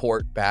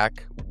report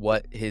back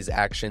what his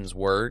actions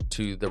were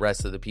to the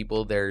rest of the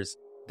people, there's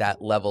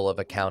that level of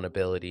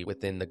accountability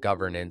within the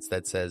governance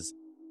that says,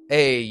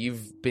 hey,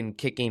 you've been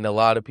kicking a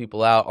lot of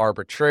people out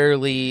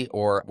arbitrarily,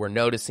 or we're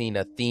noticing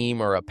a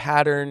theme or a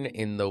pattern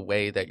in the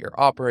way that you're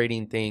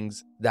operating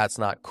things. That's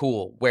not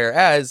cool.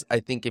 Whereas I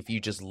think if you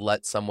just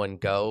let someone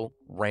go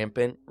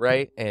rampant,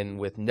 right, and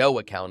with no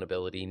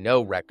accountability,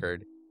 no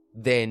record,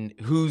 then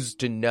who's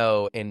to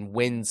know and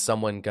when's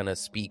someone going to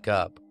speak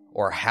up,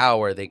 or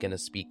how are they going to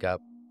speak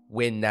up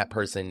when that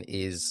person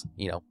is,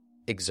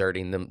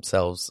 exerting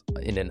themselves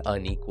in an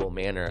unequal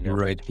manner? You're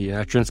right.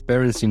 Yeah,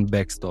 transparency and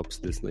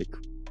backstops is like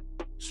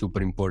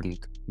super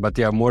important. But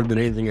yeah, more than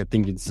anything, I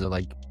think it's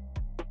like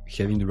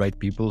having the right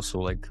people. So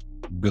like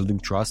building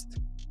trust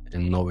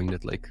and knowing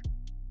that like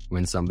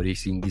when somebody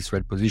is in this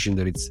right position,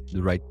 that it's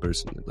the right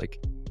person. That like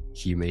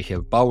he may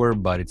have power,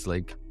 but it's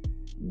like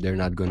they're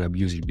not gonna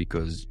abuse it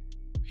because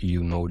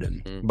you know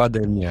them. But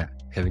then yeah,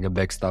 having a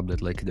backstop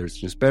that like there's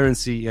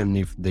transparency, and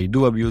if they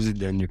do abuse it,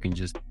 then you can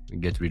just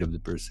get rid of the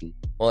person.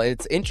 Well,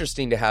 it's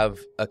interesting to have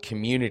a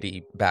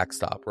community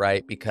backstop,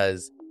 right?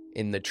 Because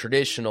in the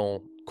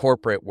traditional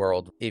corporate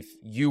world, if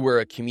you were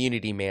a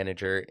community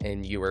manager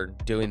and you were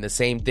doing the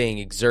same thing,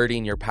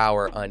 exerting your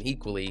power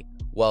unequally,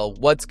 well,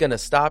 what's going to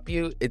stop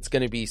you? It's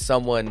going to be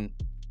someone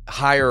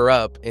higher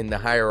up in the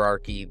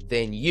hierarchy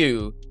than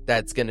you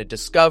that's going to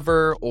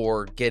discover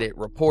or get it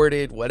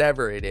reported,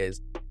 whatever it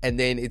is. And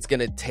then it's going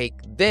to take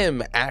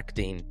them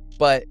acting.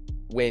 But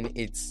when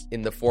it's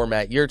in the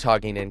format you're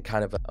talking in,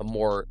 kind of a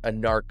more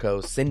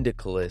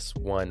anarcho-syndicalist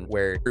one,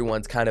 where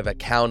everyone's kind of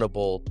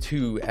accountable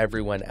to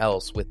everyone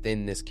else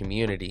within this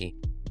community,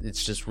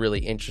 it's just really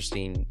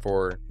interesting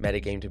for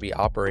Metagame to be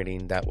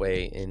operating that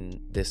way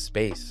in this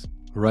space.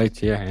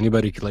 Right, yeah.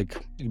 Anybody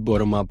like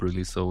bottom up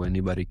really, so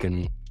anybody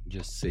can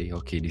just say,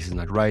 okay, this is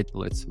not right,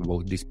 let's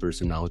vote this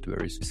person out,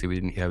 whereas you see we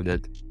didn't have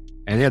that.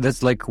 And yeah,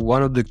 that's like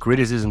one of the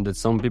criticism that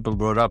some people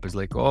brought up is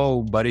like,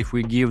 oh, but if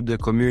we give the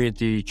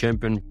community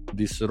champion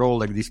this role,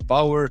 like this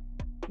power,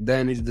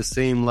 then it's the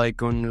same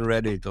like on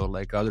Reddit or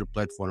like other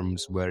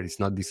platforms where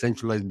it's not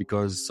decentralized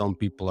because some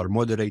people are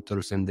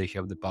moderators and they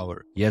have the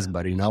power. Yes,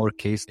 but in our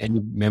case, any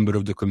member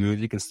of the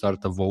community can start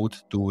a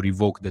vote to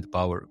revoke that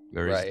power.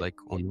 Whereas like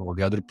on all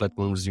the other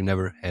platforms, you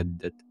never had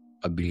that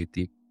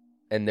ability.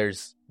 And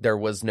there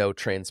was no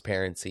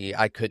transparency.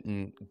 I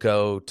couldn't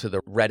go to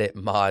the Reddit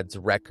mods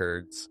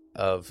records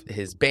of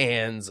his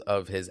bans,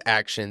 of his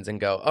actions, and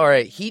go, all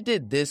right, he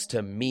did this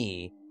to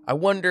me. I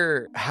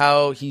wonder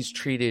how he's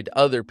treated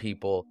other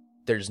people.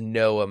 There's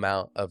no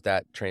amount of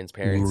that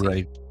transparency.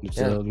 Right. It's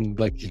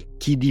like a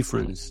key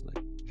difference.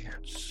 Like,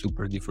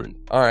 super different.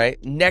 All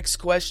right. Next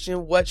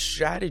question. What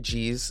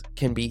strategies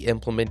can be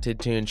implemented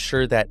to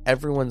ensure that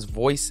everyone's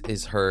voice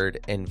is heard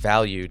and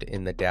valued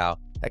in the DAO?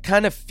 That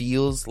kind of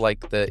feels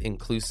like the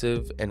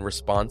inclusive and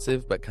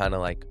responsive, but kind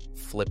of like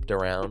flipped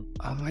around.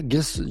 I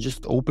guess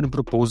just open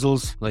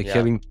proposals, like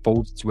having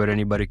posts where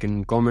anybody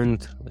can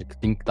comment. Like I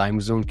think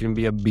time zone can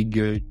be a big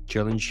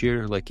challenge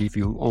here. Like if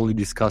you only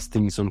discuss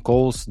things on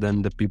calls,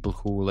 then the people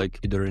who like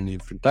either in a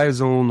different time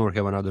zone or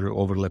have another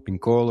overlapping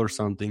call or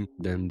something,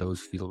 then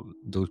those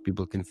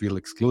people can feel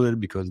excluded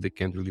because they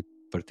can't really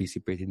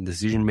participate in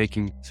decision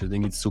making. So I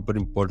think it's super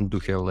important to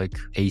have like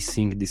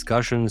async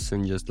discussions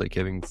and just like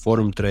having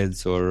forum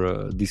threads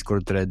or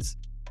Discord threads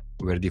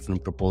where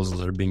different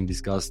proposals are being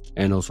discussed,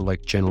 and also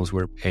like channels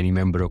where any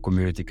member of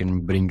community can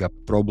bring up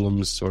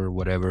problems or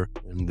whatever,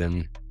 and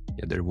then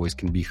their voice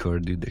can be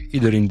heard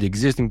either in the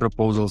existing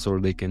proposals, or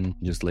they can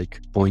just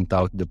like point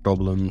out the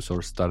problems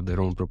or start their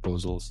own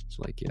proposals.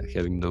 So like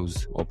having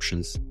those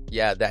options.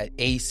 Yeah, that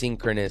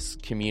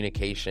asynchronous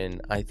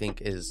communication, I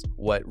think, is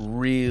what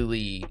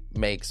really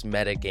makes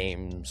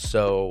metagame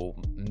so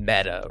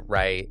meta,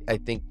 right? I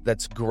think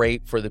that's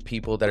great for the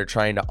people that are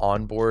trying to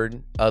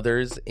onboard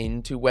others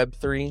into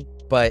Web3,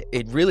 but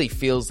it really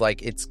feels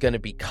like it's going to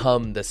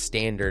become the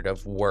standard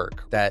of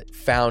work, that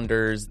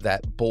founders,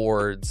 that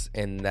boards,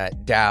 and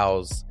that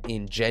DAOs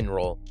in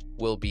general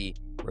will be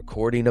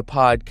recording a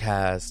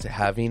podcast,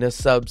 having a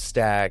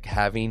Substack,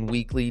 having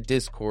weekly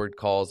Discord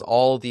calls,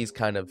 all these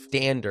kind of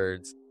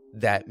standards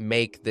that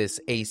make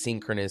this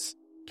asynchronous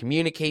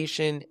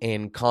communication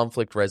and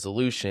conflict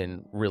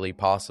resolution really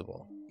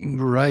possible.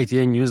 Right,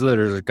 yeah,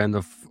 newsletters are kind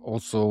of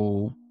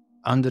also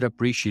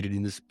underappreciated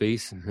in the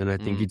space, and I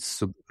think it's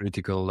super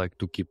critical like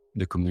to keep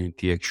the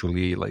community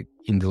actually like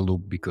in the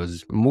loop,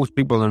 because most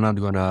people are not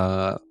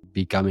gonna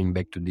be coming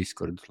back to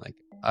Discord. Like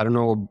I don't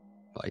know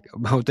like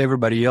about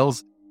everybody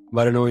else,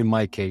 but I know in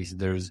my case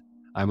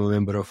I'm a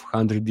member of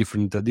 100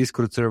 different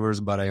Discord servers,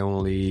 but I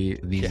only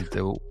visit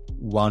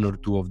one or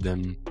two of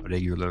them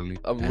regularly.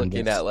 I'm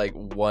looking at like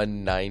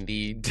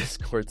 190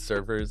 Discord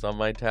servers on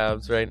my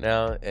tabs right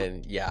now,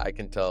 and I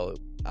can tell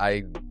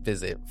I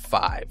visit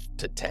 5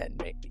 to 10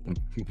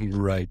 maybe.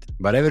 Right.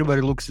 But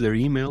everybody looks at their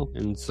email,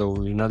 and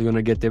so you're not going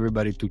to get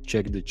everybody to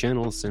check the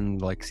channels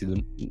and like see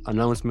the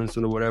announcements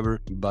or whatever,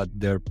 but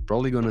they're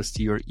probably going to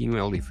see your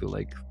email if you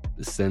like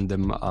send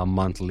them a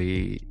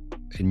monthly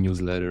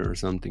newsletter or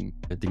something.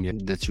 I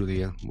think that's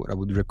really what I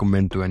would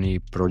recommend to any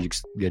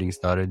projects getting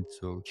started.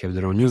 So have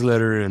their own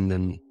newsletter, and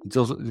then it's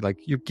also like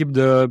you keep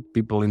the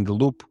people in the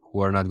loop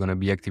who are not going to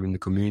be active in the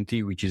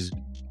community, which is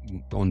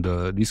on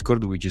the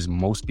Discord, which is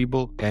most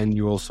people, and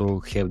you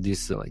also have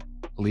this like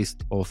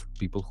list of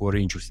people who are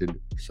interested.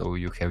 So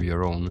you have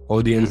your own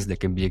audience that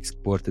can be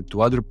exported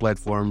to other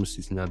platforms.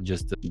 It's not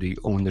just the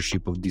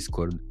ownership of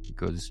Discord,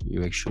 because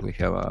you actually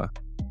have a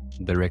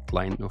direct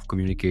line of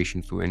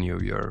communication to any of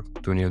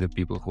the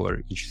people who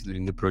are interested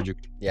in the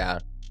project. Yeah.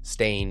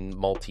 Staying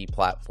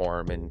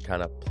multi-platform and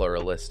kind of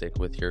pluralistic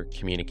with your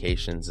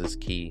communications is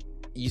key.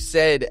 You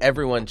said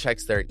everyone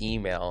checks their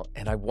email,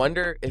 and I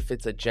wonder if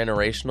it's a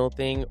generational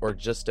thing or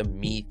just a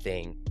me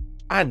thing.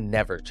 I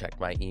never check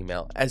my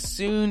email. As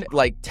soon,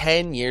 like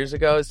 10 years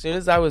ago, as soon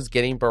as I was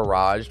getting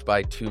barraged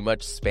by too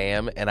much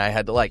spam and I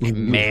had to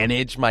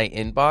manage my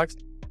inbox,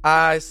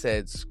 I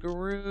said,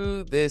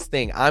 screw this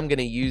thing. I'm going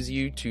to use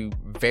you to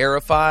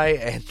verify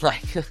and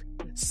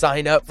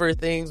sign up for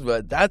things,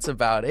 but that's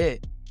about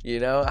it.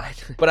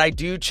 But I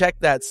do check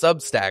that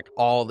Substack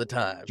all the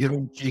time. You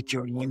don't check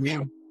your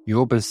email? You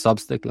open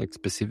Substack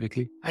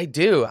specifically? I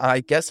do.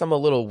 I guess I'm a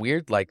little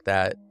weird like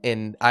that.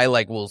 And I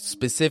will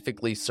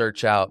specifically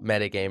search out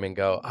Metagame and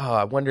go, oh,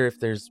 I wonder if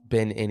there's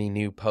been any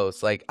new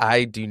posts.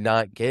 I do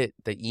not get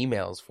the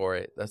emails for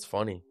it. That's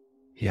funny.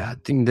 Yeah, I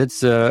think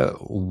that's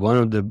one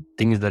of the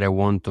things that I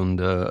want on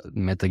the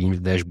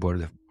MetaGames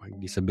dashboard.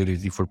 This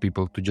ability for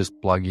people to just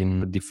plug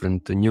in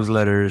different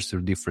newsletters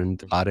or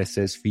different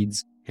RSS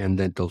feeds. And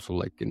that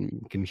also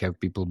can have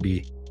people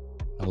be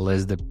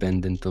less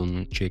dependent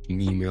on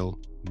checking email.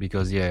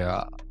 Because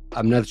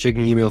I'm not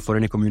checking email for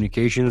any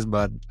communications,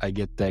 but I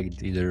get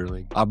tagged either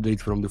update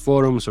from the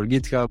forums or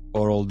GitHub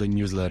or all the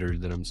newsletters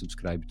that I'm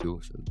subscribed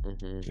to.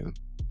 So,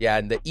 Yeah,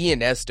 and the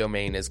ENS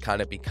domain is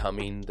kind of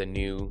becoming the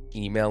new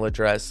email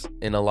address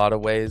in a lot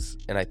of ways.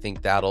 And I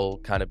think that'll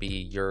kind of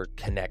be your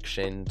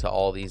connection to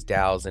all these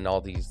DAOs, and all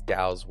these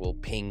DAOs will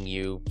ping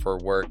you for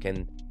work.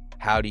 And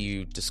how do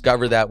you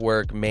discover that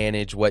work,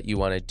 manage what you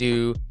want to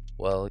do?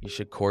 Well, you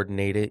should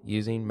coordinate it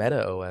using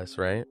MetaOS,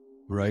 right?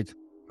 Right.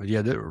 But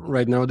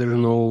right now there's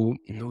no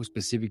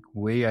specific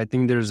way. I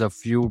think there's a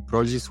few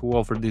projects who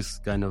offer this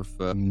kind of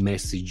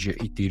message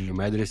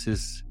Ethereum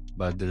addresses,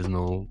 but there's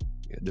no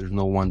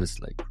one that's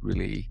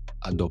really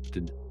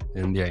adopted.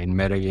 And in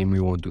Metagame we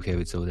want to have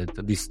it so that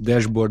this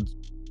dashboard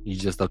is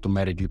just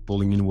automatically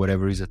pulling in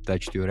whatever is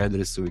attached to your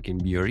address. So it can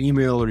be your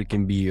email, or it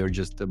can be your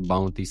just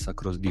bounties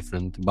across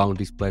different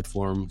bounties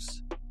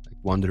platforms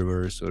like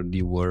Wonderverse or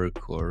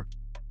D-Work, or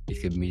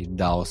it could be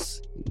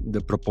DAOs,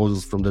 the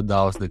proposals from the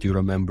DAOs that you're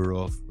a member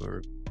of,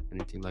 or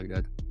anything like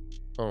that.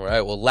 All right.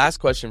 Well, last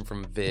question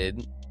from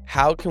Vid.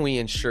 How can we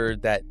ensure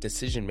that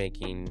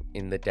decision-making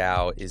in the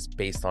DAO is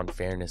based on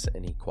fairness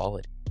and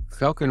equality?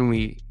 How can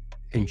we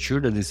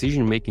ensure that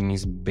decision-making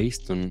is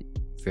based on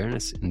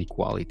fairness and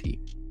equality?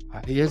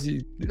 I guess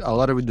a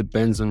lot of it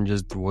depends on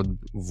just what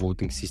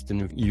voting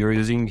system you're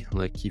using.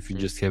 If you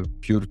just have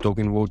pure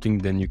token voting,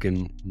 then you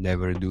can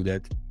never do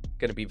that.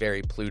 Going to be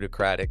very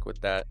plutocratic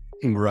with that.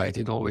 Right,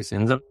 it always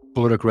ends up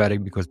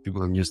plutocratic because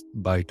people just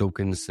buy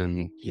tokens,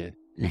 and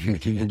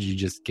you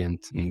just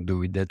can't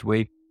do it that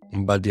way.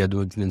 But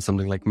do it in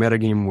something like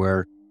Metagame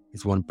where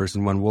it's one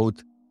person, one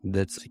vote.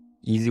 That's an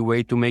easy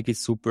way to make it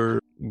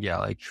super,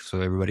 so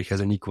everybody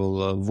has an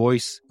equal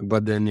voice.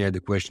 But then, the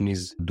question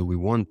is, do we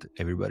want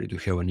everybody to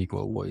have an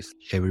equal voice?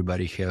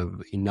 Everybody have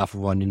enough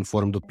of an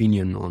informed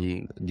opinion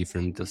on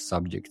different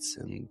subjects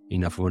and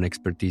enough of an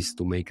expertise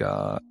to make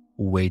a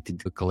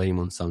weighted claim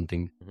on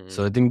something.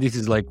 So I think this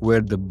is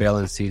where the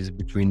balance is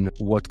between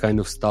what kind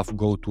of stuff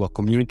go to a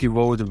community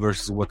vote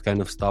versus what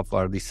kind of stuff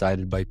are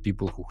decided by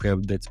people who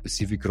have that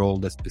specific role,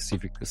 that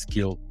specific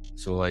skill.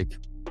 So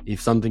if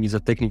something is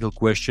a technical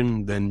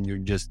question, then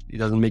it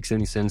doesn't make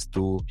any sense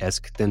to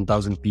ask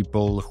 10,000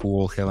 people who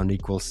all have an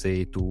equal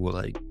say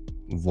to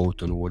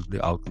vote on what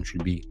the outcome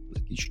should be.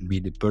 It should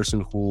be the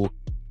person who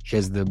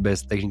has the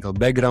best technical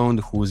background,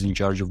 who is in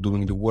charge of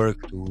doing the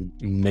work to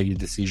make the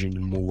decision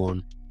and move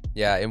on.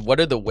 Yeah, and what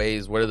are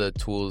the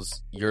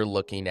tools you're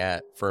looking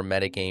at for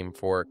Metagame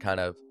for kind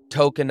of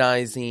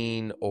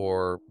tokenizing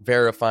or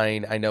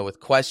verifying? I know with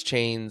Quest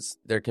chains,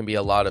 there can be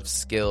a lot of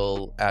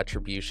skill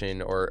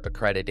attribution or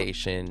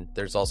accreditation.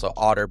 There's also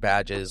Otter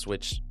badges,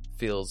 which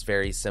feels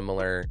very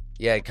similar.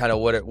 Yeah, kind of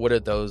what are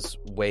those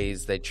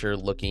ways that you're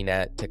looking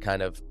at to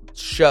kind of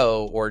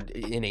show, or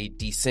in a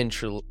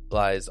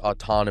decentralized,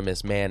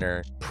 autonomous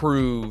manner,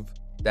 prove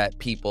that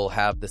people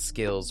have the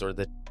skills or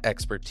the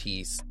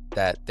expertise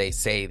that they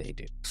say they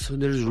do? So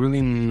there's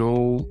really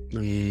no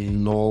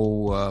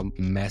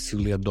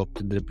massively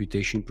adopted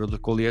reputation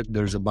protocol yet.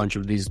 There's a bunch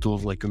of these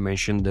tools, like you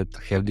mentioned, that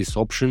have this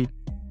option,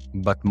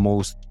 but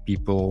most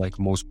people,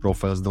 most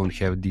profiles, don't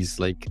have this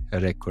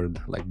record,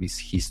 this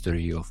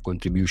history of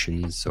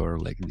contributions or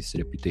this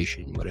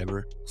reputation,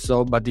 whatever.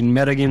 So, but in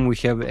Metagame we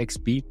have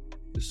XP.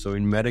 So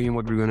in Metagame,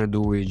 what we're gonna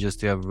do is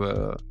just have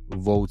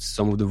votes.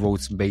 Some of the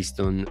votes based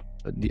on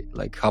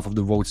half of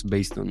the votes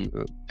based on.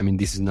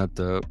 This is not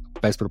a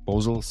past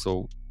proposal,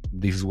 so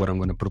this is what I'm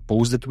gonna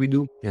propose that we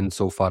do. And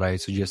so far, I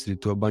suggested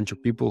it to a bunch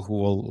of people who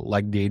all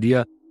like the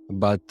idea.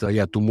 But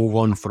to move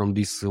on from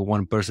this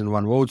one person,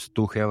 one vote,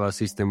 to have a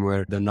system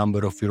where the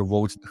number of your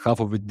votes, half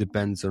of it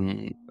depends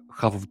on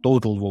half of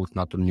total votes,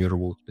 not on your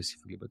vote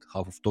specifically, but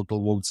half of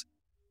total votes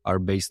are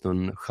based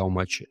on how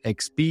much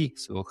XP,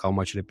 so how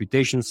much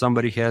reputation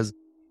somebody has,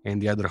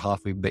 and the other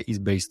half is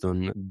based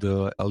on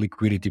the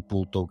liquidity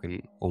pool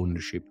token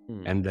ownership.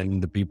 And then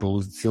the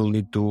people still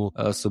need to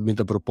submit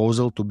a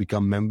proposal to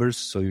become members,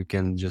 so you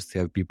can just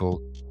have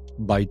people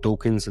buy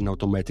tokens and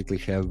automatically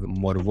have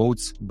more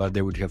votes, but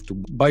they would have to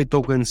buy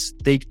tokens,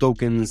 take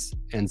tokens,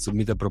 and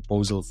submit a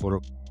proposal for,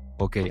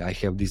 okay, I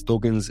have these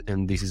tokens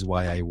and this is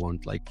why I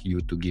want like you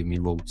to give me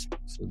votes.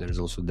 So there's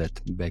also that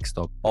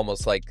backstop.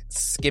 Almost like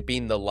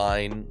skipping the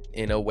line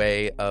in a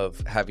way of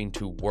having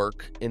to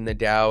work in the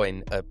DAO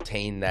and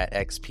obtain that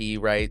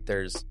XP, right?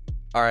 There's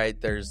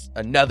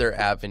another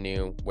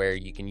avenue where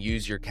you can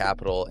use your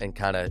capital and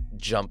kind of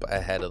jump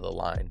ahead of the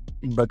line.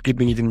 But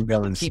keeping it in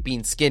balance.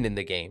 Keeping skin in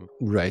the game.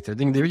 Right. I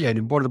think the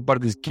important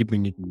part is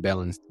keeping it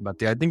balanced.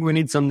 But I think we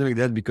need something like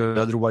that, because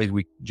otherwise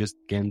we just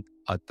can't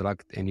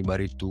attract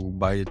anybody to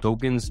buy the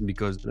tokens,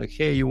 because like,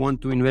 hey, you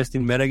want to invest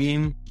in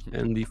MetaGame?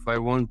 And if I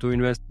want to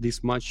invest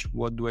this much,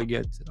 what do I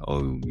get?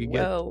 Oh, you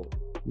get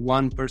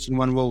one person,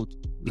 one vote.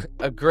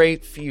 A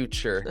great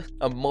future.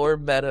 A more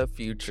meta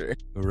future.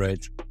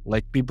 Right.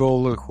 Like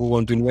people who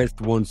want to invest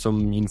want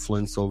some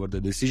influence over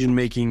the decision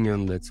making,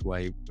 and that's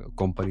why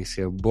companies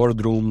have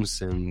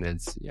boardrooms, and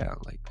that's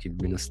like it's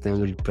been a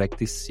standard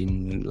practice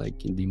in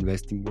the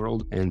investing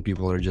world, and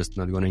people are just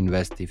not going to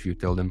invest if you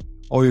tell them,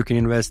 oh, you can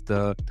invest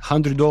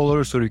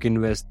 $100 or you can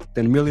invest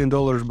 $10 million,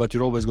 but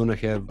you're always going to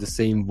have the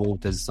same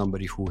vote as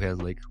somebody who has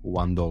like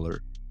 $1.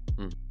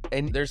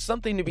 And there's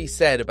something to be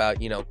said about,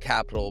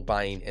 capital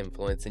buying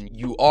influence, and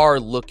you are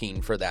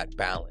looking for that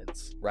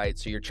balance, right?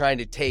 So you're trying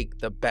to take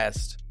the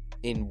best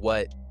in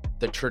what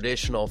the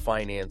traditional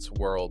finance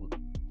world,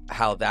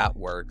 how that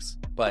works.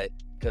 But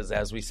because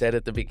as we said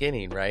at the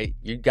beginning, right,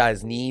 you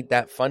guys need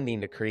that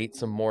funding to create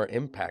some more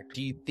impact.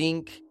 Do you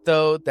think,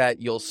 though,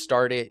 that you'll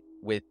start it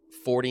with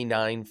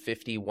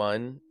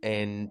 49.51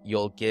 and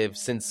you'll give,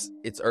 since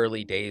it's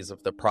early days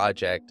of the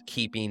project,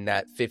 keeping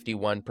that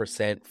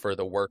 51% for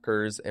the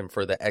workers and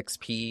for the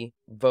XP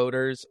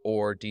voters?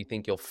 Or do you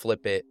think you'll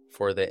flip it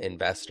for the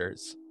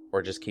investors,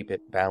 or just keep it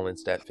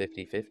balanced at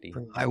 50-50?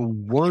 I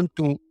want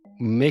to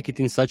make it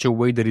in such a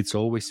way that it's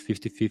always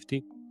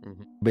 50-50.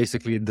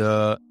 Basically,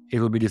 it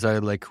will be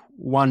decided like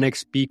 1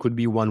 XP could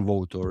be 1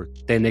 vote, or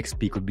 10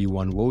 XP could be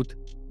 1 vote.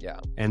 Yeah.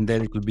 And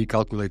then it will be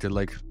calculated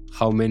like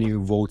how many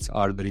votes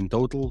are there in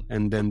total,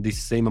 and then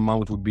this same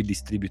amount would be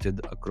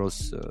distributed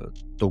across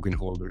token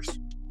holders.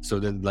 So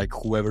that like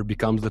whoever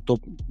becomes the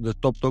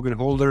top token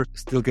holder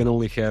still can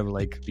only have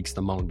like fixed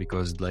amount,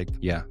 because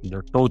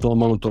the total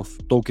amount of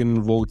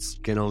token votes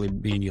can only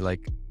be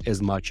like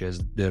as much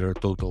as their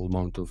total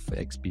amount of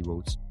XP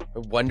votes. I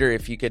wonder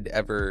if you could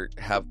ever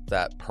have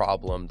that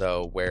problem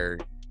though, where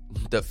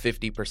the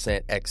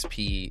 50%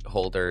 XP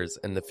holders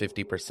and the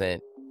 50%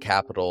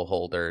 capital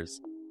holders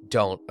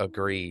don't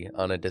agree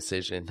on a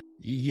decision.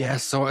 Yeah,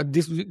 so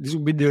this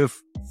would be the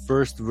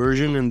first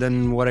version, and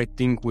then what I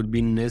think would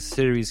be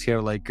necessary is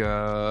have like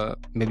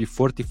maybe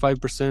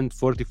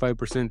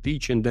 45%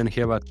 each, and then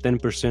have a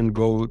 10%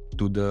 go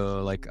to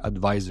the like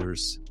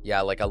advisors.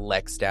 Yeah, like a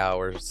Lex DAO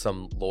or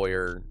some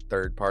lawyer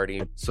third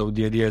party. So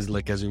the idea is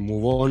like as we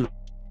move on,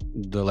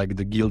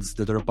 the guilds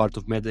that are part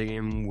of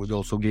MetaGame would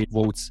also gain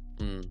votes.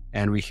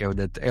 And we have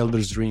that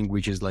Elder's Ring,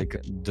 which is like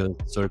the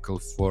circle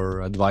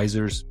for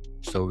advisors.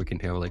 So we can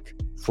have like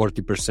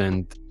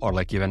 40%, or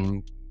like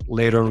even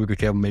later on we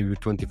could have maybe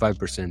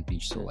 25%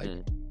 each. So like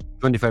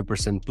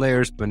 25%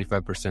 players,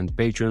 25%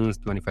 patrons,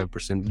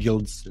 25%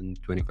 guilds,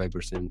 and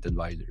 25%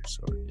 advisors,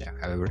 or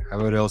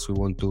however else we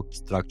want to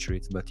structure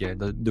it. But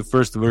the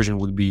first version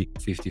would be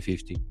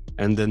 50-50.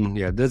 And then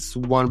that's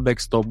one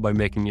backstop by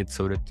making it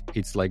so that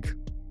it's like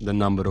the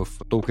number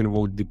of token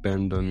votes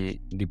depend on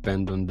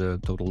the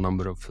total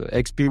number of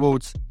XP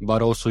votes,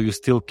 but also you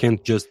still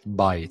can't just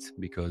buy it,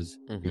 because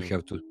you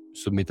have to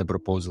submit a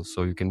proposal.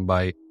 So you can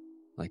buy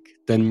like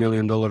 $10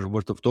 million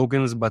worth of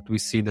tokens, but we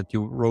see that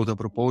you wrote a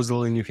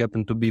proposal and you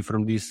happen to be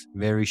from this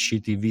very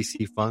shitty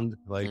VC fund,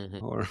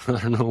 or I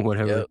don't know,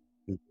 whatever,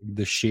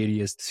 the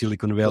shadiest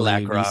Silicon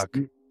Valley BlackRock.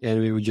 And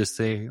we would just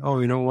say, oh,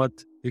 you know what?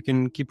 You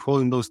can keep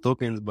holding those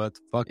tokens, but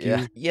fuck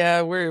you.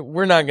 Yeah,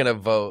 we're not gonna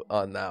vote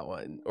on that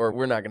one, or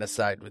we're not gonna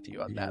side with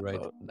you on that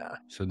vote. Nah.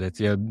 So that's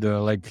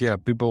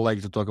people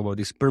like to talk about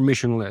this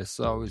permissionless.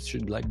 Oh,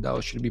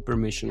 DAO should be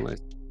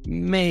permissionless.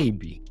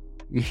 Maybe.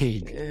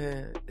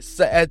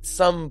 So at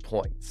some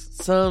points,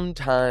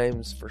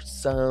 sometimes for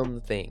some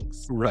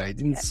things. Right,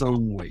 in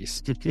some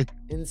ways.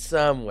 In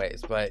some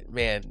ways, but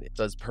man,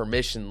 does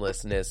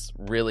permissionlessness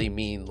really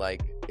mean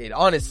like, it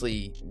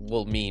honestly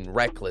will mean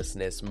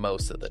recklessness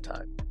most of the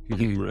time.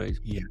 Right,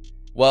 yeah.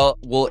 Well,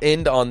 we'll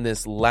end on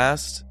this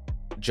last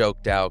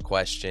joke DAO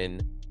question.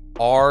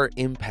 Are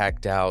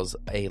impact DAOs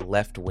a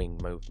left-wing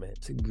movement?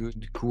 It's a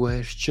good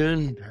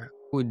question. I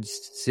would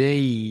say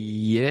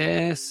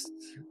yes,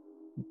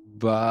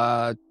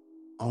 but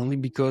only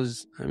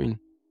because,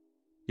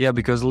 Yeah,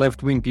 because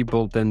left-wing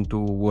people tend to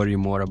worry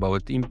more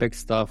about impact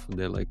stuff.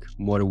 They're like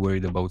more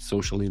worried about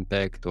social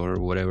impact or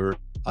whatever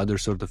other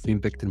sort of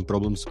impact and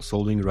problems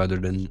solving rather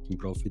than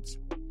profits.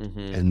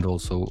 And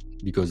also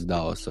because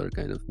DAOs are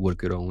kind of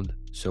worker-owned.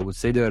 So I would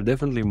say they are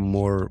definitely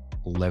more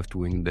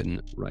left-wing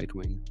than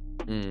right-wing.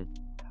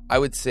 I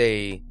would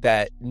say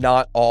that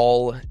not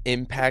all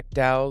impact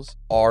DAOs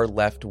are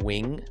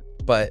left-wing,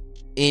 but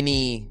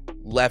any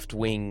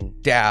left-wing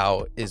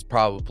DAO is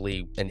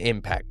probably an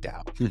impact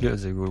DAO.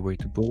 That's a good way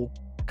to put it.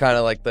 Kind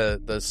of like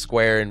the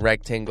square and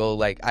rectangle.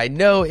 Like, I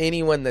know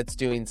anyone that's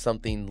doing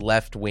something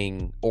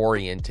left-wing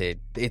oriented,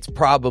 it's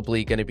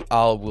probably going to be,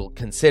 will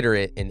consider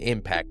it an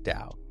impact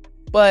DAO.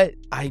 But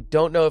I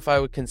don't know if I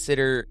would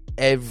consider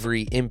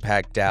every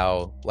impact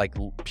DAO like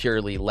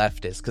purely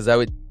leftist, because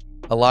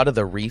a lot of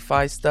the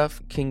refi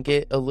stuff can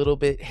get a little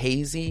bit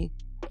hazy,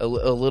 a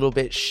little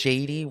bit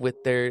shady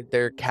with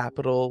their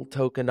capital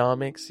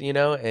tokenomics,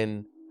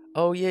 and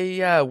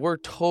we're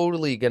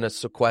totally gonna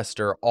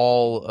sequester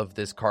all of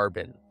this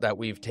carbon that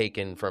we've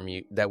taken from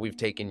you, that we've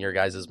taken your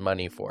guys'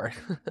 money for.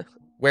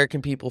 Where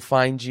can people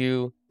find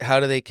you? How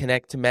do they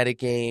connect to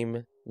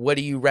MetaGame? What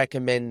do you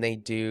recommend they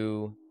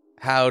do?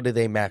 How do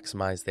they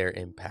maximize their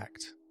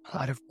impact? A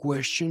lot of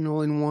question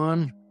all in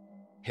one.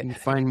 You can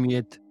find me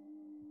at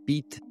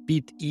PETH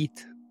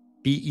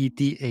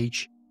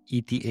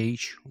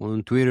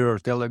on Twitter or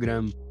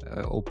Telegram.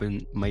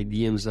 My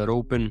DMs are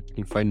open. You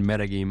can find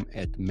MetaGame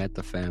at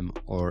MetaFam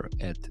or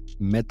at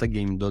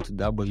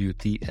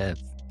metagame.wtf.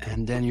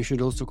 And then you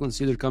should also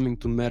consider coming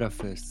to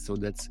MetaFest. So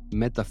that's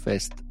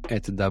MetaFest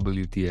at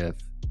WTF.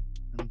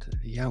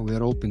 And we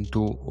are open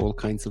to all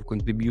kinds of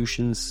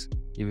contributions.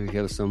 If you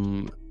have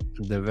some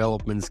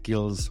development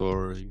skills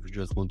or if you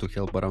just want to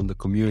help around the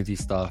community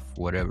stuff,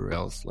 whatever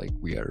else, like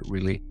we are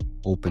really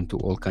open to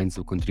all kinds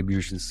of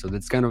contributions. So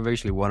that's kind of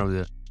actually one of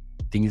the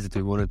things that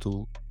we wanted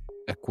to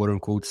quote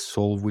unquote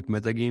solve with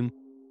MetaGame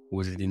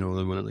was it,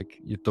 when like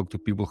you talk to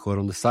people who are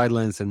on the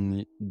sidelines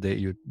and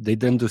they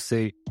tend to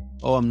say,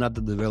 oh, I'm not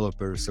a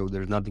developer, so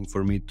there's nothing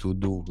for me to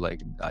do,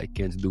 like I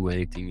can't do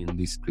anything in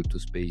this crypto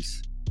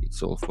space,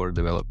 it's all for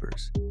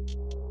developers.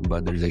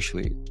 But there's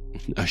actually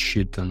a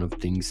shit ton of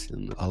things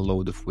and a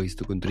load of ways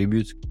to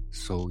contribute.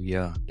 So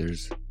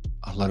there's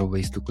a lot of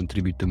ways to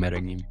contribute to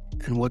MetaGame.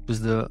 And what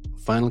was the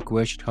final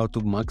question? How to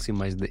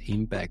maximize the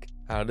impact?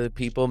 How do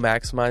people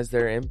maximize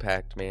their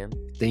impact, man?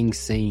 Staying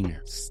sane.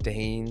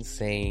 Staying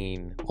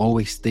sane.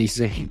 Always stay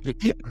sane.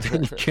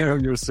 Take care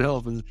of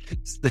yourself and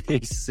stay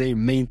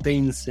sane.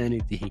 Maintain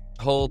sanity.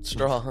 Hold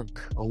strong.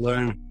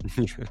 Learn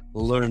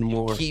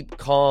more. Keep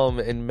calm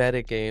in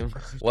MetaGame.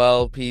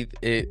 Well, Pete,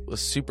 it was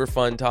super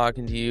fun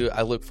talking to you.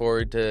 I look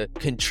forward to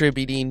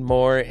contributing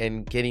more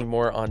and getting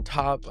more on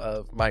top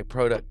of my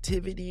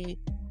productivity.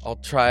 I'll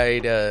try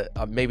to,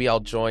 maybe I'll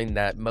join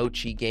that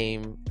mochi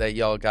game that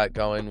y'all got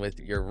going with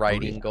your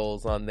writing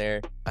goals on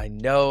there. I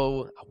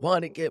know I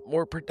want to get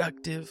more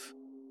productive,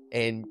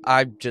 and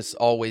I'm just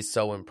always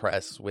so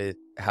impressed with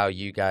how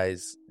you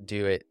guys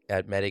do it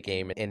at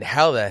MetaGame and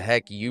how the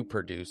heck you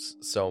produce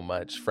so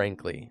much,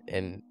 frankly,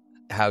 and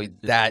how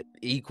that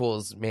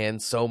equals, man,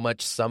 so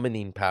much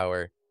summoning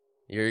power.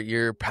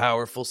 You're a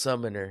powerful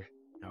summoner.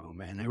 Oh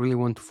man, I really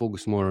want to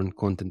focus more on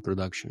content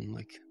production.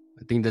 Like,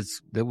 I think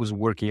that was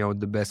working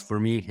out the best for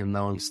me, and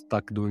now I'm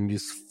stuck doing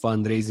this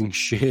fundraising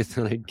shit,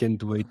 and I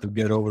can't wait to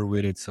get over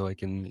with it so I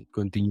can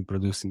continue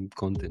producing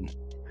content.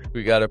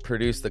 We got to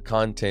produce the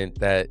content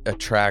that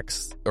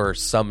attracts or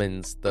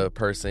summons the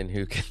person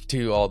who can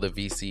do all the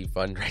VC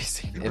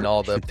fundraising and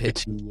all the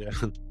pitching.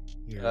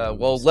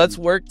 Well, let's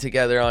work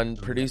together on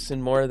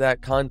producing more of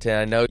that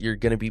content. I know you're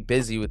going to be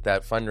busy with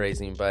that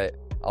fundraising, but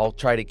I'll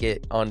try to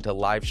get onto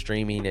live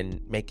streaming and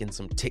making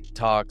some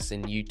TikToks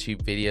and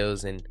YouTube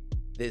videos and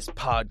this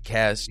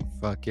podcast.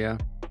 Fuck yeah.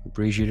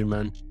 Appreciate it,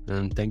 man.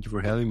 And thank you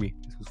for having me.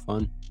 This was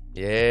fun.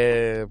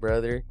 Yeah,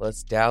 brother.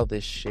 Let's DAO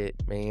this shit,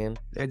 man.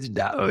 Let's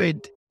DAO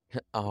it.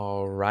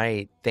 All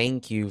right.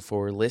 Thank you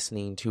for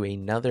listening to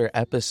another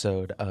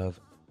episode of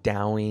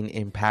DAOing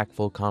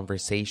Impactful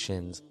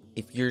Conversations.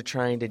 If you're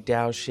trying to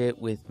DAO shit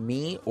with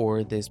me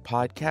or this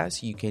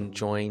podcast, you can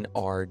join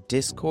our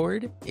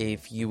Discord.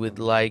 If you would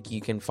like,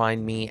 you can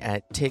find me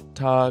at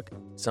TikTok.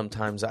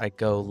 Sometimes I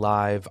go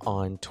live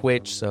on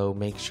Twitch, so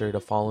make sure to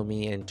follow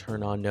me and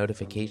turn on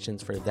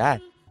notifications for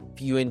that.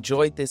 If you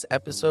enjoyed this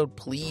episode,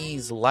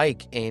 please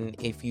like, and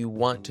if you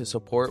want to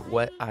support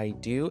what I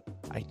do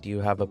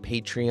have a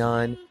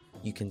Patreon.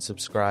 You can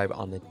subscribe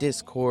on the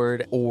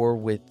Discord or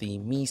with the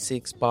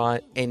Me6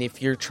 bot. And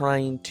if you're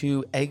trying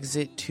to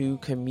exit to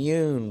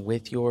commune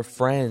with your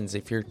friends,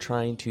 if you're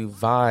trying to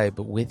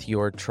vibe with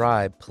your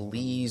tribe,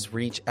 please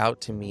reach out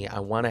to me. I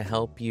want to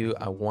help you.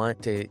 I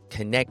want to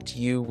connect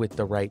you with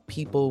the right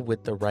people,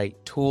 with the right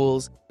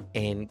tools,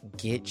 and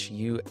get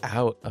you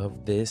out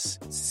of this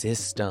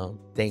system.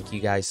 Thank you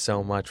guys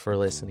so much for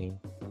listening.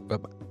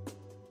 Bye-bye.